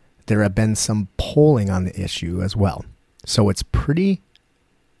see there have been some polling on the issue as well. So it's pretty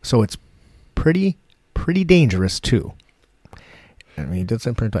dangerous too. I mean, he did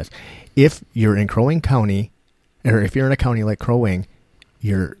say it twice. If you're in Crow Wing County, or if you're in a county like Crow Wing,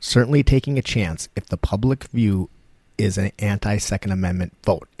 you're certainly taking a chance if the public view is an anti-Second Amendment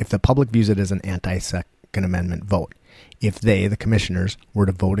vote. If the public views it as an anti-Second Amendment vote, If they, the commissioners, were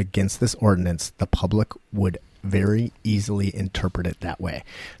to vote against this ordinance, the public would very easily interpret it that way.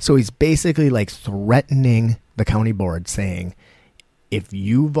 So he's basically like threatening the county board, saying, if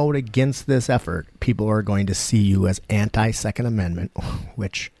you vote against this effort, people are going to see you as anti-Second Amendment,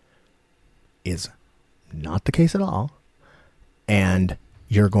 which is not the case at all. And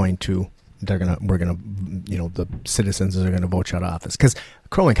we're going to, the citizens are going to vote you out of office. Because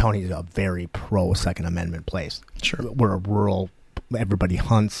Crow Wing County is a very pro-Second Amendment place. Sure. We're a rural, everybody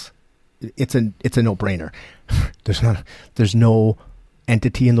hunts. It's a no-brainer. There's no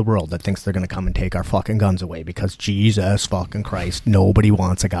entity in the world that thinks they're going to come and take our fucking guns away, because Jesus fucking Christ, nobody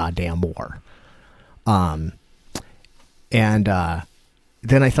wants a goddamn war. And then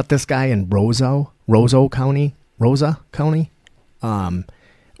I thought this guy in Rosa County, a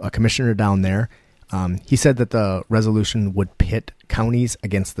commissioner down there, he said that the resolution would pit counties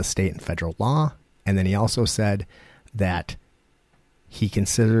against the state and federal law. And then he also said that he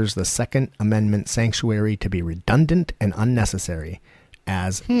considers the Second Amendment sanctuary to be redundant and unnecessary,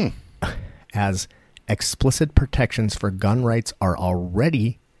 as explicit protections for gun rights are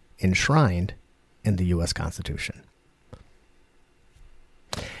already enshrined in the U.S. Constitution.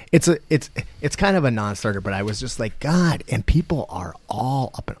 It's kind of a non-starter, but I was just like, God, and people are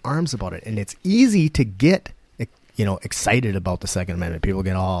all up in arms about it, and it's easy to get excited about the Second Amendment. People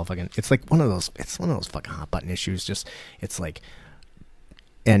get all fucking. It's one of those fucking hot button issues. Just it's like,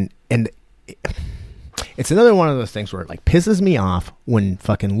 and it's another one of those things where it like pisses me off when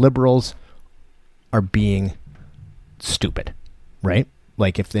fucking liberals are being stupid, right?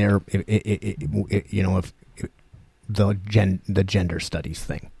 Like if they're if the gender studies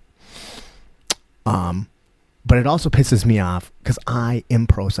thing. But it also pisses me off because I am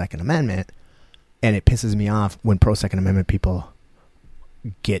pro Second Amendment, and it pisses me off when pro Second Amendment people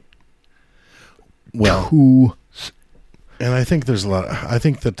get too. And I think there's a lot. I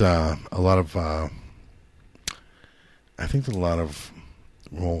think that a lot of.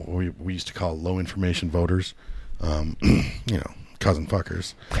 Well, we used to call low information voters, cousin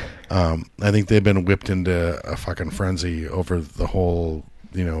fuckers. I think they've been whipped into a fucking frenzy over the whole,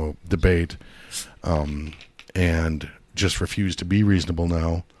 debate, and just refuse to be reasonable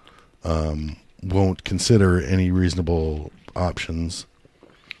now. Won't consider any reasonable options,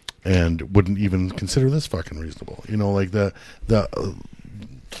 and wouldn't even consider this fucking reasonable.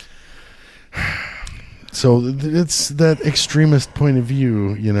 So it's that extremist point of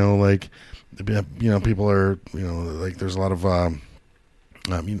view, people are, like there's a lot of,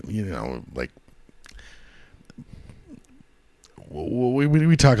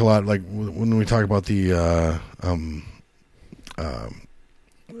 we talk a lot, like when we talk about the,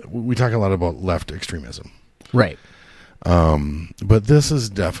 we talk a lot about left extremism. Right. But this is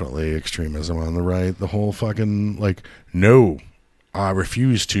definitely extremism on the right. The whole fucking, no, I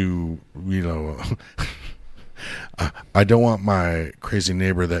refuse to, I don't want my crazy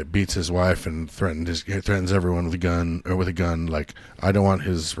neighbor that beats his wife and threatens everyone with a gun. Like, I don't want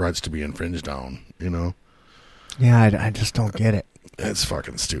his rights to be infringed on, Yeah, I just don't get it. It's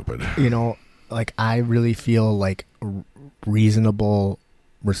fucking stupid. I really feel like reasonable,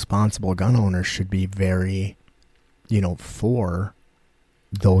 responsible gun owners should be very, for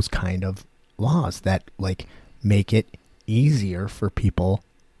those kind of laws that, make it easier for people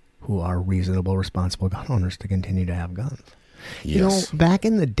who are reasonable, responsible gun owners to continue to have guns. Yes. Back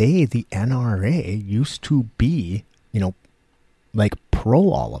in the day, the NRA used to be,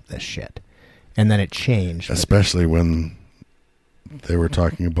 pro all of this shit. And then it changed. Especially when they were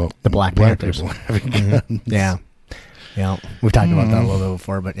talking about the Black Panthers people having guns. Mm-hmm. Yeah. Yeah. We've talked about that a little bit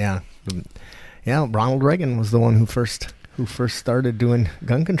before, but yeah. Yeah, Ronald Reagan was the one who first started doing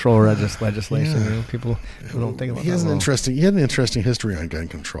gun control legislation. Yeah. People don't think about he that. He had an interesting history on gun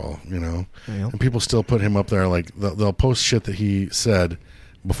control, Yeah. And people still put him up there. Like they'll post shit that he said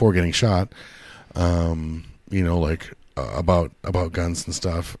before getting shot, about guns and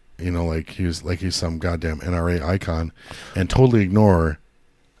stuff. He's some goddamn NRA icon, and totally ignore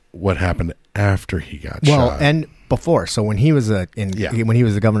what happened after he got shot. Well, and before, so when he was when he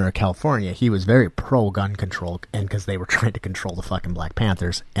was the governor of California, he was very pro gun control, and because they were trying to control the fucking Black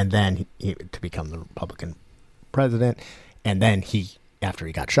Panthers, and then he to become the Republican president, and then after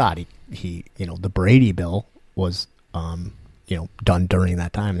he got shot, he the Brady bill was done during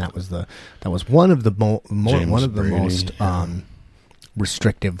that time. That was one of the most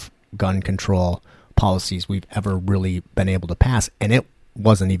restrictive gun control policies we've ever really been able to pass, and it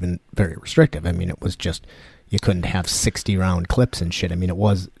wasn't even very restrictive. I mean, it was just you couldn't have 60 round clips and shit. I mean, it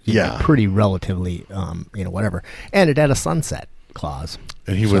was pretty relatively whatever, and it had a sunset clause.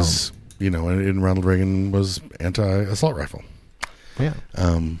 And he was and Ronald Reagan was anti-assault rifle. Yeah.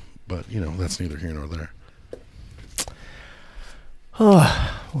 But that's neither here nor there.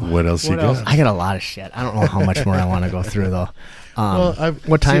 What else you got? I got a lot of shit. I don't know how much more I want to go through though.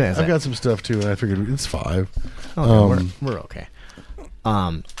 What time is it? I've got some stuff too, and I figured it's 5. Okay, we're okay.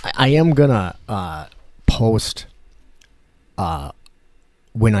 I am gonna post when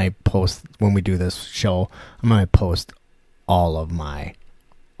we do this show. I'm gonna post all of my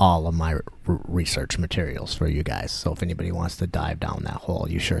research materials for you guys. So if anybody wants to dive down that hole,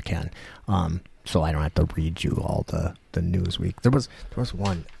 you sure can. So I don't have to read you all the Newsweek. There was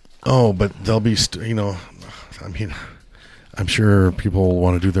one. Oh, but they'll be I'm sure people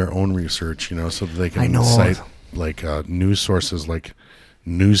want to do their own research, so that they can cite like news sources like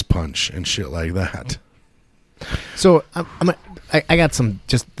News Punch and shit like that. So I got some.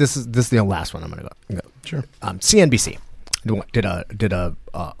 Just this is the last one I'm gonna go. Sure. CNBC did a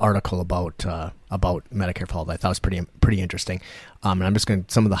article about Medicare for All that I thought was pretty interesting. And I'm just going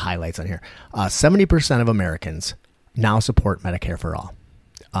to some of the highlights on here. 70% of Americans now support Medicare for All.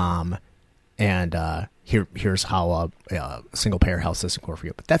 And here's how a single payer health system works for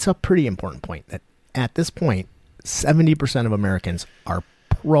you. But that's a pretty important point. That at this point, 70% of Americans are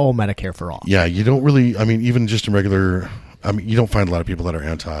pro Medicare for All. Yeah, you don't really. Even just in regular. You don't find a lot of people that are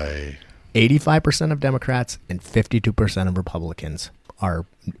anti. 85% of Democrats and 52% of Republicans are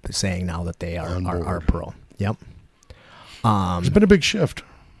saying now that they are pro. Yep. There's been a big shift.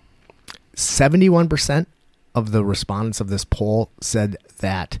 71% of the respondents of this poll said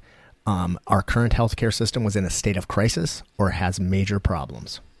that our current healthcare system was in a state of crisis or has major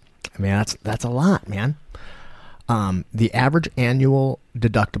problems. That's a lot, man. The average annual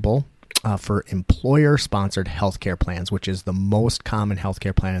deductible for employer-sponsored healthcare plans, which is the most common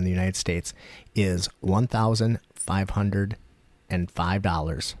healthcare plan in the United States, is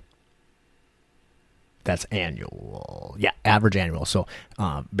 $1,505. That's annual. Yeah, average annual. So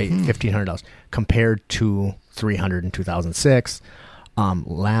 $1,500 compared to $300 in 2006.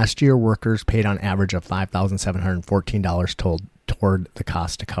 Last year, workers paid on average of $5,714 toward the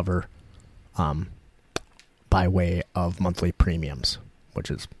cost to cover by way of monthly premiums,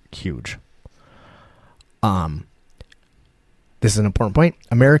 which is huge. This is an important point.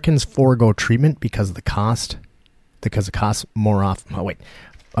 Americans forego treatment because it costs more often.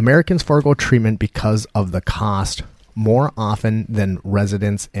 Americans forego treatment because of the cost more often than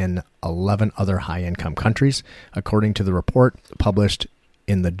residents in 11 other high-income countries, according to the report published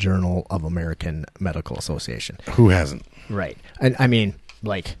in the Journal of American Medical Association. Who hasn't? Right. And I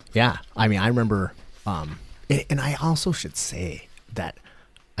remember, and I also should say that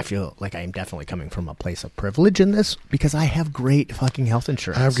I feel like I'm definitely coming from a place of privilege in this because I have great fucking health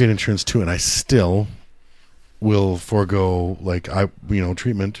insurance. I have great insurance too, and I still will forego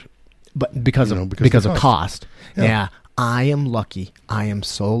treatment, but because of cost. Yeah, I am lucky. I am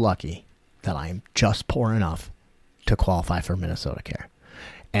so lucky that I am just poor enough to qualify for Minnesota Care,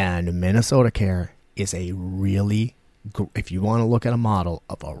 and Minnesota Care is a really, if you want to look at a model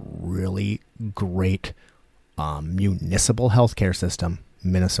of a really great municipal healthcare system,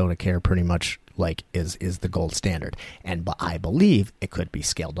 Minnesota Care pretty much is the gold standard, but I believe it could be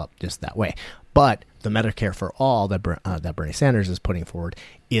scaled up just that way. But the Medicare for All that Bernie Sanders is putting forward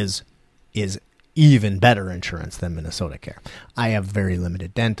is even better insurance than Minnesota Care. I have very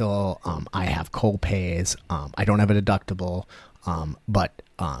limited dental. I have co-pays. I don't have a deductible. But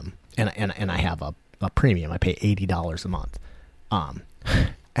I have a premium. I pay $80 a month.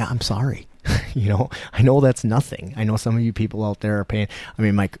 I'm sorry. I know that's nothing. I know some of you people out there are paying.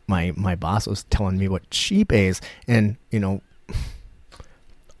 My boss was telling me what she pays, and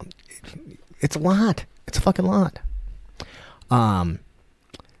it's a lot. It's a fucking lot.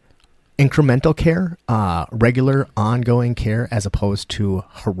 Incremental care, regular ongoing care, as opposed to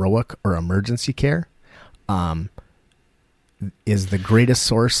heroic or emergency care, is the greatest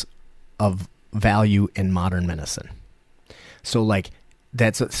source of value in modern medicine. So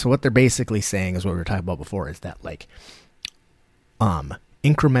so what they're basically saying is what we were talking about before, is that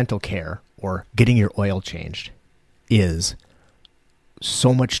incremental care or getting your oil changed is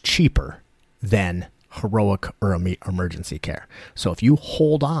so much cheaper than heroic or emergency care. So if you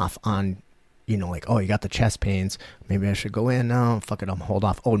hold off on, you got the chest pains, maybe I should go in. No, fuck it, I'm hold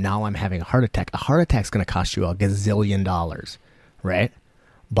off. Oh, now I'm having a heart attack. A heart attack's going to cost you $1 gazillion, right?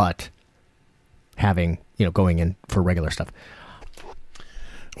 But having, going in for regular stuff.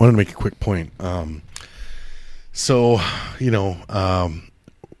 I wanted to make a quick point. You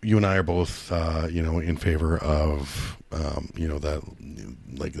and I are both, in favor of, that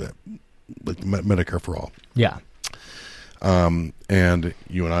Medicare for All. Yeah. And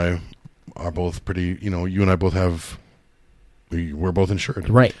you and I are both pretty. You and I both have. We're both insured,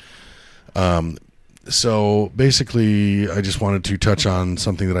 Right. So basically, I just wanted to touch on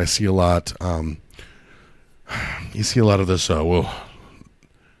something that I see a lot. You see a lot of this.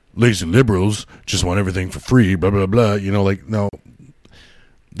 Lazy liberals just want everything for free. Blah blah blah. No.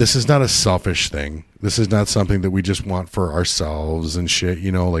 This is not a selfish thing. This is not something that we just want for ourselves and shit.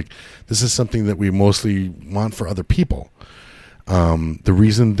 This is something that we mostly want for other people. The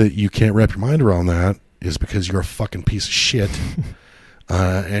reason that you can't wrap your mind around that is because you're a fucking piece of shit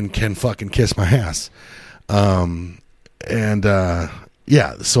and can fucking kiss my ass. So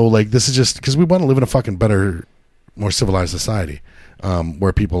this is just because we want to live in a fucking better, more civilized society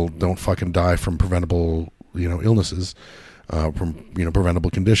where people don't fucking die from preventable, illnesses. From preventable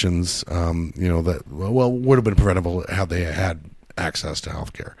conditions, that would have been preventable had they had access to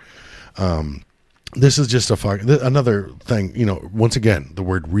healthcare. This is just another thing. Once again, the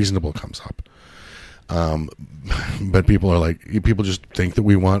word reasonable comes up, but people just think that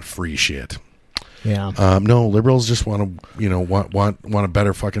we want free shit. Yeah. No, liberals just want to want a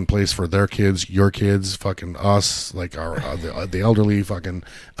better fucking place for their kids, your kids, fucking us, like the elderly, fucking.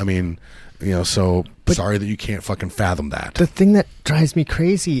 Sorry that you can't fucking fathom that. The thing that drives me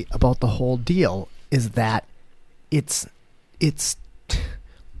crazy about the whole deal is that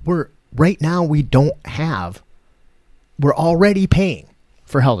we're already paying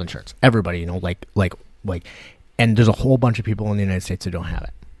for health insurance. Everybody, and there's a whole bunch of people in the United States who don't have it.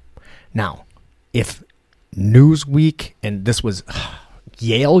 Now, if Newsweek, and this was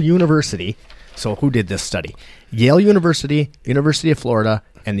Yale University, so who did this study? Yale University, University of Florida,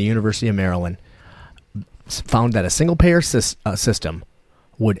 and the University of Maryland found that a single-payer system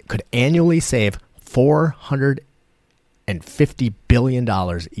could annually save $450 billion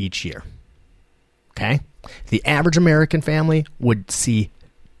each year. Okay? The average American family would see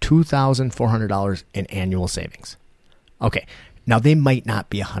 $2,400 in annual savings. Okay. Now, they might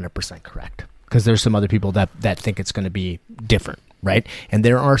not be 100% correct because there's some other people that think it's going to be different, right? And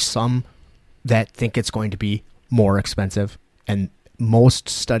there are some that think it's going to be more expensive, and most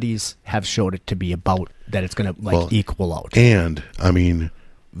studies have showed it to be about that it's going to equal out. And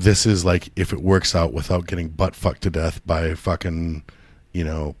this is like if it works out without getting butt fucked to death by fucking,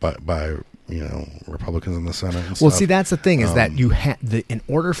 by Republicans in the Senate. And well, see, that's the thing is that in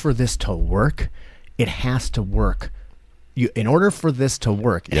order for this to work, it has to work. In order for this to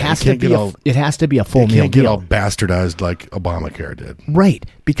work, it has to be a full meal deal. Can't get all bastardized like Obamacare did, right?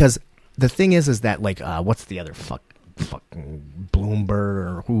 Because the thing is that what's the other fucking Bloomberg,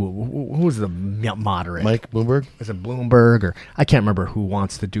 or who's the moderate? Mike Bloomberg? Is it Bloomberg, or I can't remember who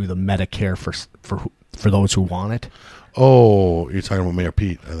wants to do the Medicare for those who want it. Oh, you're talking about Mayor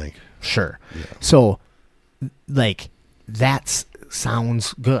Pete, I think. Sure. Yeah. So, that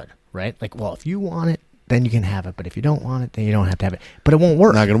sounds good, right? If you want it, then you can have it. But if you don't want it, then you don't have to have it. But it won't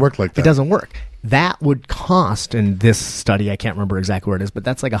work. Not going to work like that. It doesn't work. That would cost, in this study, I can't remember exactly where it is, but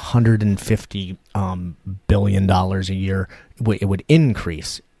that's like $150 billion a year. It would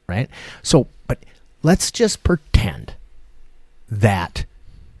increase, right? So, but let's just pretend that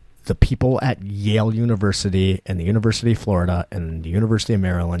the people at Yale University and the University of Florida and the University of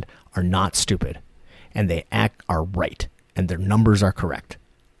Maryland are not stupid, and they are right, and their numbers are correct.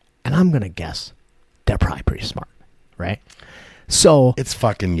 And I'm going to guess they're probably pretty smart, right? So it's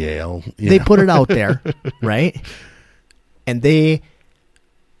fucking Yale. They put it out there, right? And they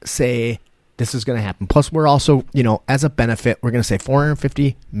say this is going to happen. Plus, we're also, as a benefit, we're going to say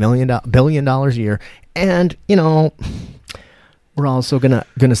 $450 billion a year, and we're also going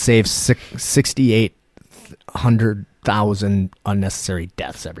to save 6,800,000 unnecessary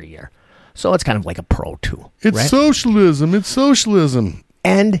deaths every year. So it's kind of like a pro too. It's right? socialism. It's socialism.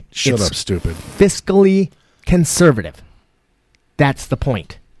 And shut up, stupid. Fiscally conservative. That's the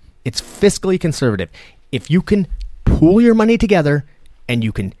point. It's fiscally conservative. If you can pool your money together and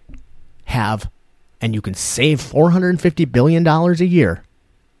you can save $450 billion a year,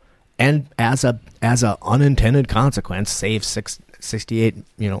 and as a unintended consequence, save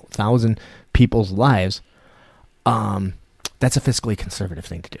 68,000 people's lives, that's a fiscally conservative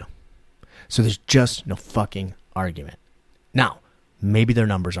thing to do. So there's just no fucking argument. Now, maybe their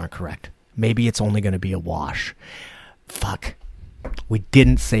numbers aren't correct. Maybe it's only going to be a wash. Fuck. We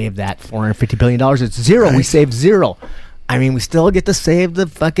didn't save that $450 billion. It's zero. Right. We saved zero. We still get to save the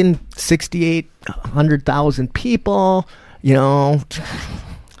fucking 6,800,000 people.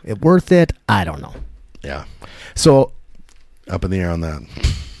 It worth it? I don't know. Yeah. So up in the air on that.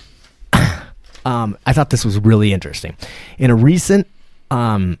 I thought this was really interesting. In a recent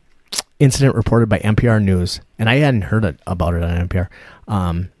incident reported by NPR News, and I hadn't heard about it on NPR,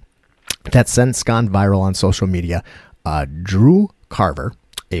 that's since gone viral on social media. Drew Carver,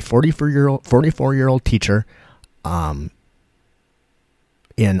 a 44-year-old teacher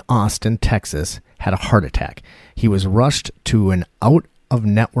in Austin, Texas, had a heart attack. He was rushed to an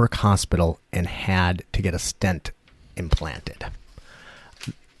out-of-network hospital and had to get a stent implanted.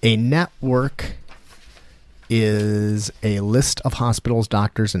 A network is a list of hospitals,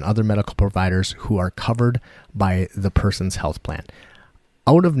 doctors, and other medical providers who are covered by the person's health plan.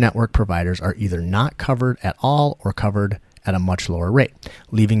 Out-of-network providers are either not covered at all or covered at a much lower rate,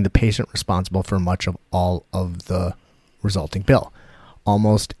 leaving the patient responsible for much of all of the resulting bill.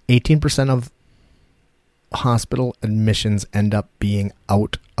 Almost 18% of hospital admissions end up being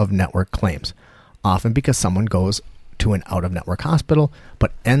out-of-network claims, often because someone goes to an out-of-network hospital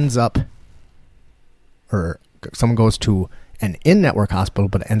but someone goes to an in-network hospital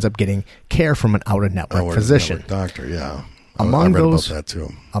but ends up getting care from an out-of-network physician. Doctor, yeah. I Among read those, about that too.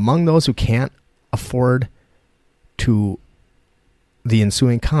 Among those who can't afford to the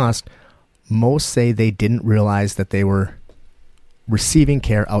ensuing cost, most say they didn't realize that they were receiving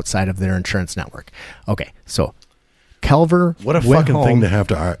care outside of their insurance network. Okay, so Kelver, what a fucking thing to have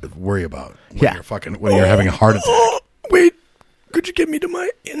to worry about. When you're having a heart attack. Wait, could you get me to my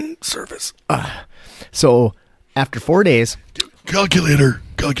in-service? So after 4 days, calculator.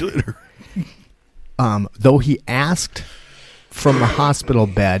 Though he asked from the hospital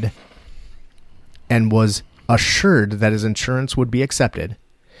bed and was assured that his insurance would be accepted,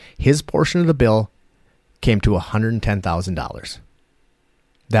 his portion of the bill came to $110,000.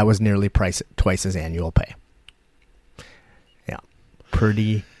 That was nearly twice his annual pay. Yeah,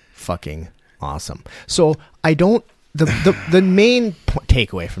 pretty fucking awesome. So I don't. The main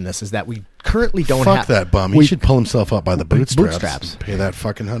takeaway from this is that we currently don't have... Fuck that bum. He should pull himself up by the bootstraps. Pay that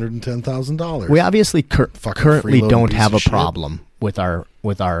fucking $110,000. We obviously currently don't have a problem with our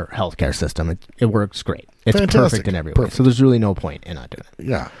healthcare system. It works great. It's perfect in every way. So there's really no point in not doing it.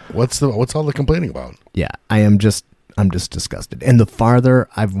 Yeah. What's all the complaining about? Yeah. I'm just disgusted. And the farther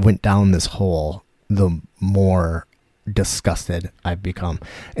I've went down this hole, the more disgusted I've become.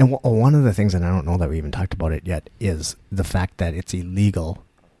 And one of the things, and I don't know that we even talked about it yet, is the fact that it's illegal,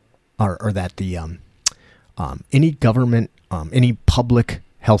 or that the any government, any public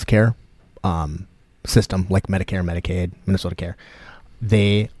healthcare system like Medicare, Medicaid, Minnesota Care,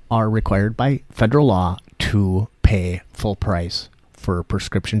 they are required by federal law to pay full price for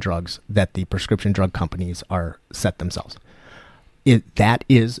prescription drugs that the prescription drug companies are set themselves. That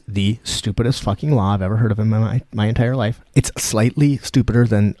is the stupidest fucking law I've ever heard of in my entire life. It's slightly stupider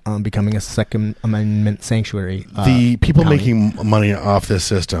than becoming a Second Amendment sanctuary. The people county. making money off this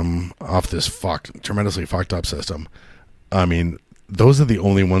system, off this tremendously fucked up system, I mean, those are the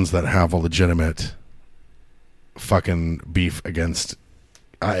only ones that have a legitimate fucking beef against.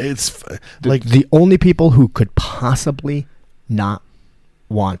 It's like the only people who could possibly not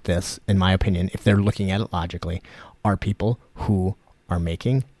want this, in my opinion, if they're looking at it logically, are people who are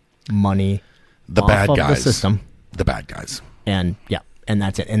making money the off bad of guys. The system. The bad guys. And yeah, and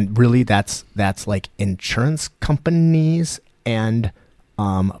that's it. And really that's like insurance companies and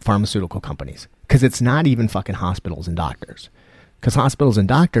pharmaceutical companies. Because it's not even fucking hospitals and doctors. Because hospitals and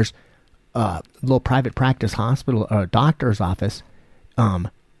doctors, little private practice hospital or doctor's office,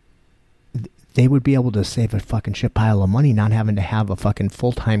 they would be able to save a fucking shit pile of money not having to have a fucking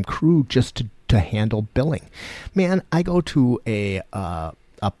full-time crew just to handle billing. Man, I go to a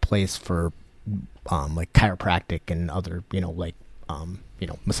place for like chiropractic and other,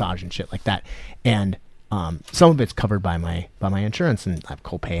 massage and shit like that. And some of it's covered by my insurance, and I have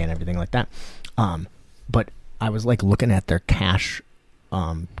copay and everything like that. But I was like looking at their cash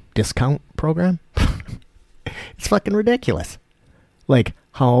discount program. It's fucking ridiculous. Like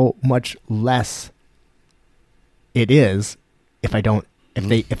how much less it is if I don't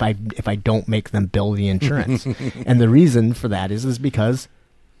make them bill the insurance. And the reason for that is because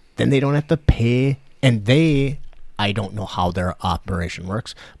then they don't have to pay, and I don't know how their operation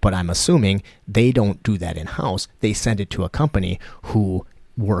works, but I'm assuming they don't do that in-house. They send it to a company who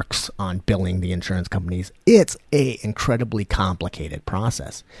works on billing the insurance companies. It's a incredibly complicated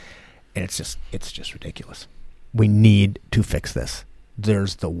process. And it's just ridiculous. We need to fix this.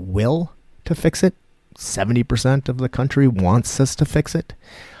 There's the will to fix it. 70% of the country wants us to fix it.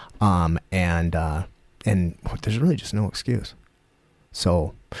 And there's really just no excuse.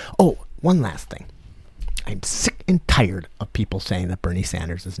 So, one last thing. I'm sick and tired of people saying that Bernie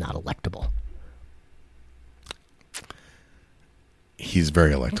Sanders is not electable. He's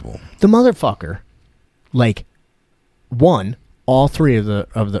very electable. The motherfucker, won all three of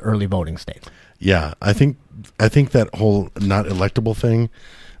the early voting states. Yeah, I think that whole not electable thing,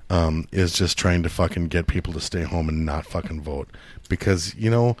 is just trying to fucking get people to stay home and not fucking vote. Because,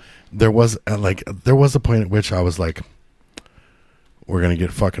 there was a point at which I was like, we're going to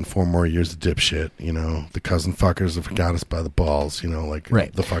get fucking 4 more years of dipshit. The cousin fuckers have got us by the balls,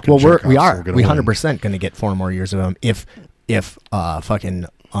 right. The fucking we jerk-offs are. We 100% going to get 4 more years of them if fucking,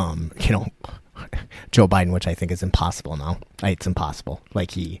 Joe Biden, which I think is impossible now. It's impossible.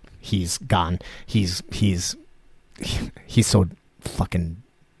 Like he's gone. He's so fucking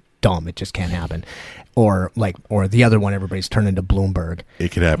dumb. It just can't happen. Or the other one, everybody's turned into Bloomberg.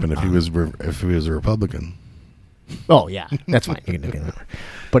 It could happen if he was a Republican. Oh yeah, that's fine. You can do that.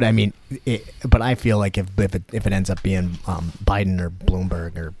 But I mean, but I feel like if it ends up being Biden or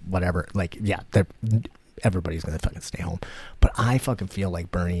Bloomberg or whatever, everybody's gonna fucking stay home. But I fucking feel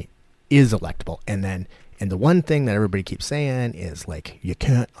like Bernie is electable. And the one thing that everybody keeps saying is like,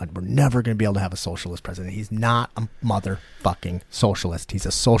 we're never going to be able to have a socialist president. He's not a motherfucking socialist. He's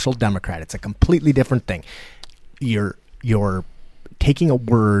a social democrat. It's a completely different thing. You're taking a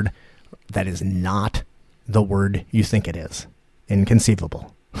word that is not the word you think it is.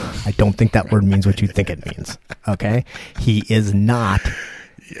 Inconceivable. I don't think that word means what you think it means. Okay? He is not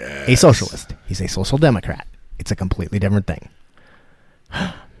a socialist. He's a social democrat. It's a completely different thing.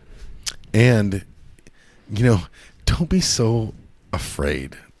 And, don't be so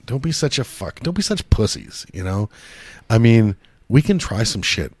afraid. Don't be such a fuck. Don't be such pussies, I mean, we can try some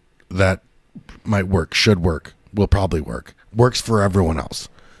shit that might work, should work, will probably work, works for everyone else.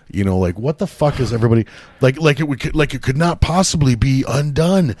 What the fuck is everybody like it could not possibly be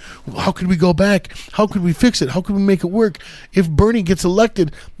undone. How could we go back? How could we fix it? How could we make it work? If Bernie gets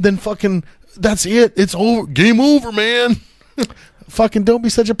elected, then fucking that's it. It's over. Game over, man. Fucking don't be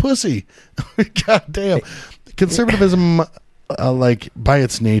such a pussy. God damn. Conservatism, by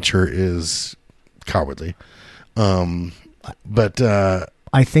its nature, is cowardly. But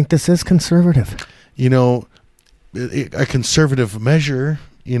I think this is conservative. A conservative measure,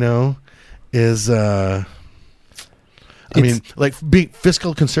 is being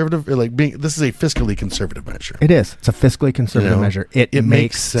fiscal conservative, or this is a fiscally conservative measure. It is. It's a fiscally conservative measure. It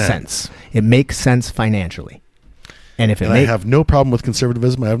makes sense. It makes sense financially. And I have no problem with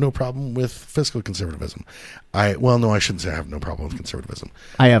conservatism. I have no problem with fiscal conservatism. I shouldn't say I have no problem with conservatism.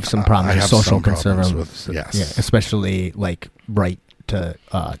 I have some problems with social conservatism. Yes. Yeah, especially right to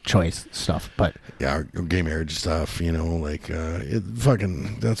choice stuff. But gay marriage stuff, that's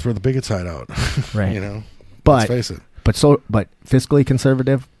where the bigots hide out. Right. Let's face it. But fiscally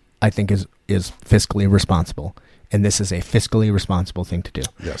conservative, I think is fiscally responsible. And this is a fiscally responsible thing to do.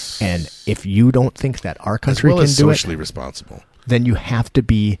 Yes. And if you don't think that our country can do it, socially responsible, then you have to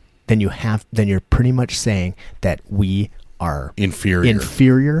be. Then you're pretty much saying that we are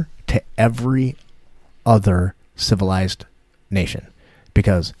inferior to every other civilized nation,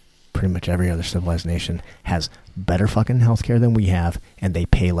 because pretty much every other civilized nation has better fucking healthcare than we have, and they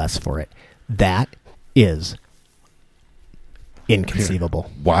pay less for it. That is inconceivable.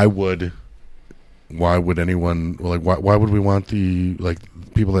 Why would anyone why would we want the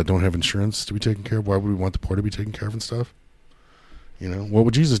people that don't have insurance to be taken care of? Why would we want the poor to be taken care of and stuff? What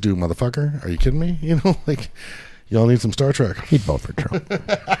would Jesus do, motherfucker? Are you kidding me? Y'all need some Star Trek. He'd vote for Trump.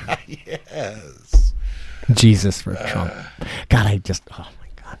 Yes. Jesus for Trump. God, oh my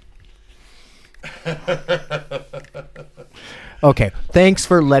God. Okay, thanks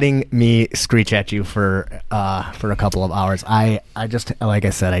for letting me screech at you for a couple of hours. I just, like I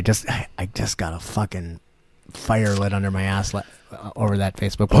said, I just got a fucking fire lit under my ass over that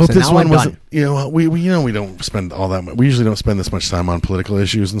Facebook post. I hope this one wasn't. We don't spend all that much. We usually don't spend this much time on political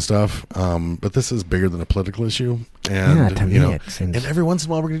issues and stuff. But this is bigger than a political issue. And to me, it seems. And every once in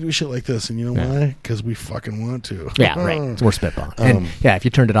a while we're gonna do shit like this, and you know why? Because we fucking want to. Yeah, right. We're spitballing. And if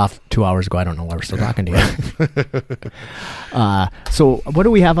you turned it off 2 hours ago, I don't know why we're still talking to you. So what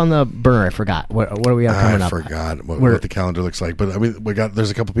do we have on the burner? I forgot. What do we have coming up? I forgot what the calendar looks like. But I mean,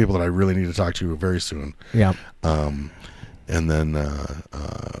 there's a couple people that I really need to talk to very soon. Yeah. And then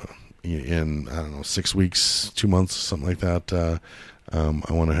in 6 weeks, 2 months, something like that.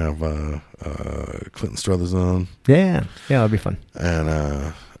 I want to have Clinton Struthers on. Yeah, that'd be fun.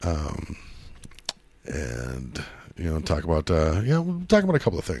 And talk about we'll talk about a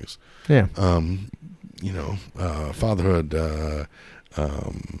couple of things. Yeah. Fatherhood.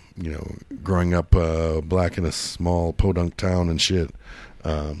 Growing up black in a small podunk town and shit.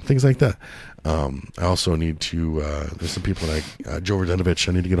 Things like that. I also need to. There's some people like Joe Radenovich.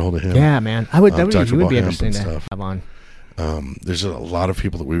 I need to get a hold of him. Yeah, man. You would be interesting to have on. There's a lot of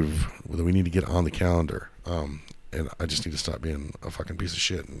people that we need to get on the calendar. and I just need to stop being a fucking piece of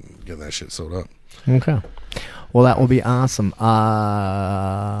shit and getting that shit sewed up. Okay. Well, that will be awesome.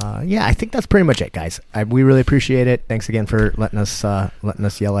 Yeah, I think that's pretty much it, guys. We really appreciate it. Thanks again for letting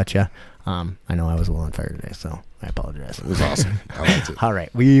us yell at you. I know I was a little on fire today, so I apologize. It was awesome. I liked it. All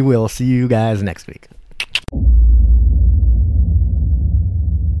right. We will see you guys next week.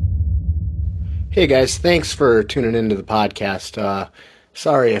 Hey, guys. Thanks for tuning into the podcast.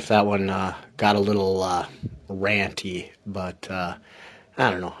 Sorry if that one got a little ranty, but I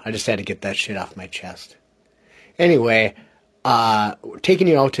don't know. I just had to get that shit off my chest. Anyway, taking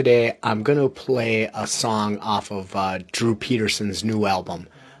you out today, I'm going to play a song off of Drew Peterson's new album.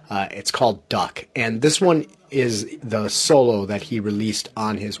 It's called Duck, and this one is the solo that he released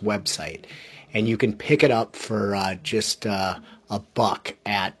on his website, and you can pick it up for just $1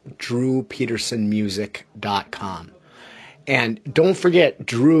 at drewpetersonmusic.com. And don't forget,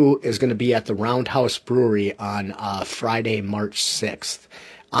 Drew is going to be at the Roundhouse Brewery on Friday, March 6th.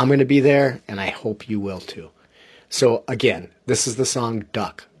 I'm going to be there, and I hope you will too. So again, this is the song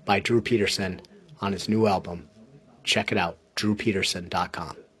Duck by Drew Peterson on his new album. Check it out,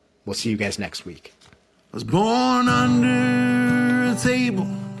 drewpeterson.com. We'll see you guys next week. I was born under a table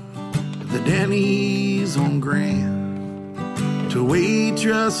at the Denny's on Grand, to a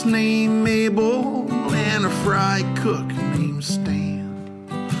waitress named Mabel and a fry cook named Stan.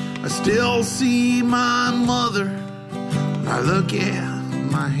 I still see my mother when I look at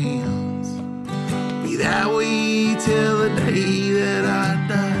my hands. Be that way till the day that I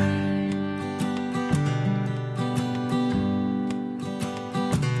die.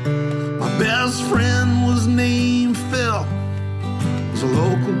 My best friend was named Phil, was a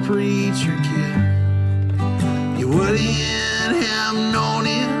local preacher kid. You wouldn't have known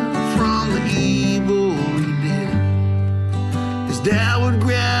him from the evil he did. His dad would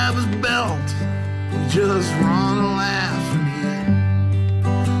grab his belt, we'd just run a laughing hit.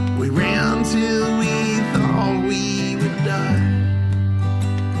 We ran till we thought we would die.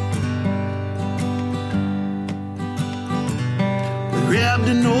 We grabbed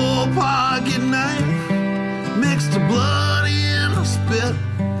an old pocket knife, mixed the blood in a spit,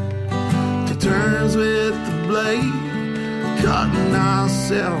 took turns with the blade, cutting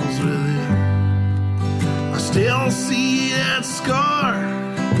ourselves with it. I still see that scar,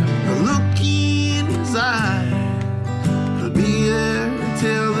 the look in his eye. He'll be there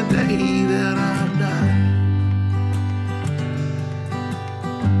till the day that I die.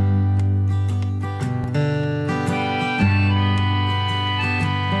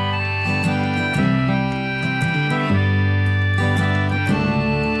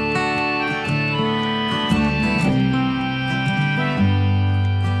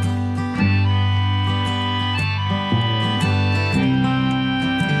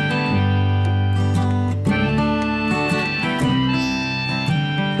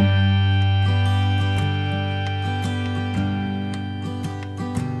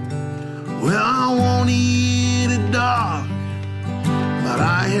 Well, I won't eat a dog, but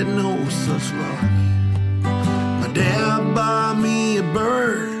I had no such luck. My dad bought me a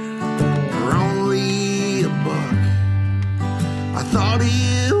bird for only $1. I thought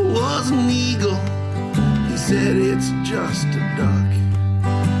it was an eagle, he said it's just a duck.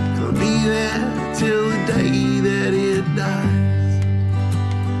 It'll be there till the day that it dies.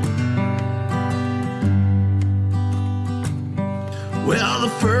 Well, the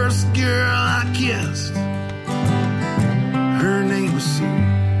first girl I kissed, her name was Sue.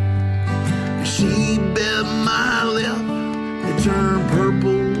 And she bit my lip, it turned purple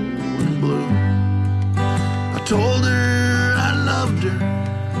and blue. I told her I loved her,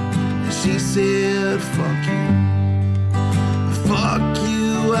 and she said, fuck you. Fuck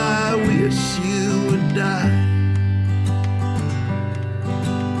you, I wish you would die.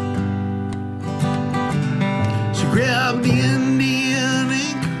 She grabbed the Indian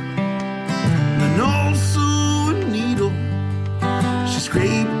ink, an old sewing needle. She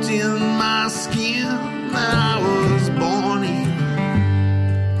scraped in my skin that I was born in.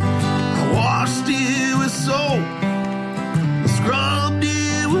 I washed it with soap, I scrubbed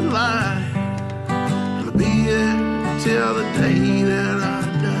it with lye. It'll be there till the day that I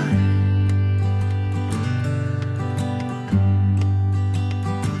die.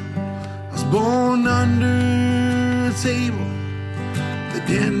 I was born under a table, the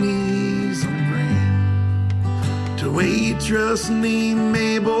Denny's on Grand, to a waitress named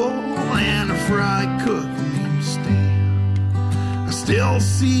Mabel and a fry cook named Stan. I still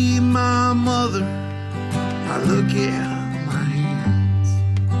see my mother, I look at my hands.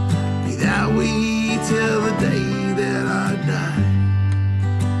 Be that way till the day that I die.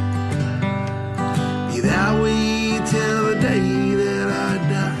 Be that way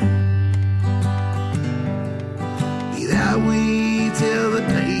that we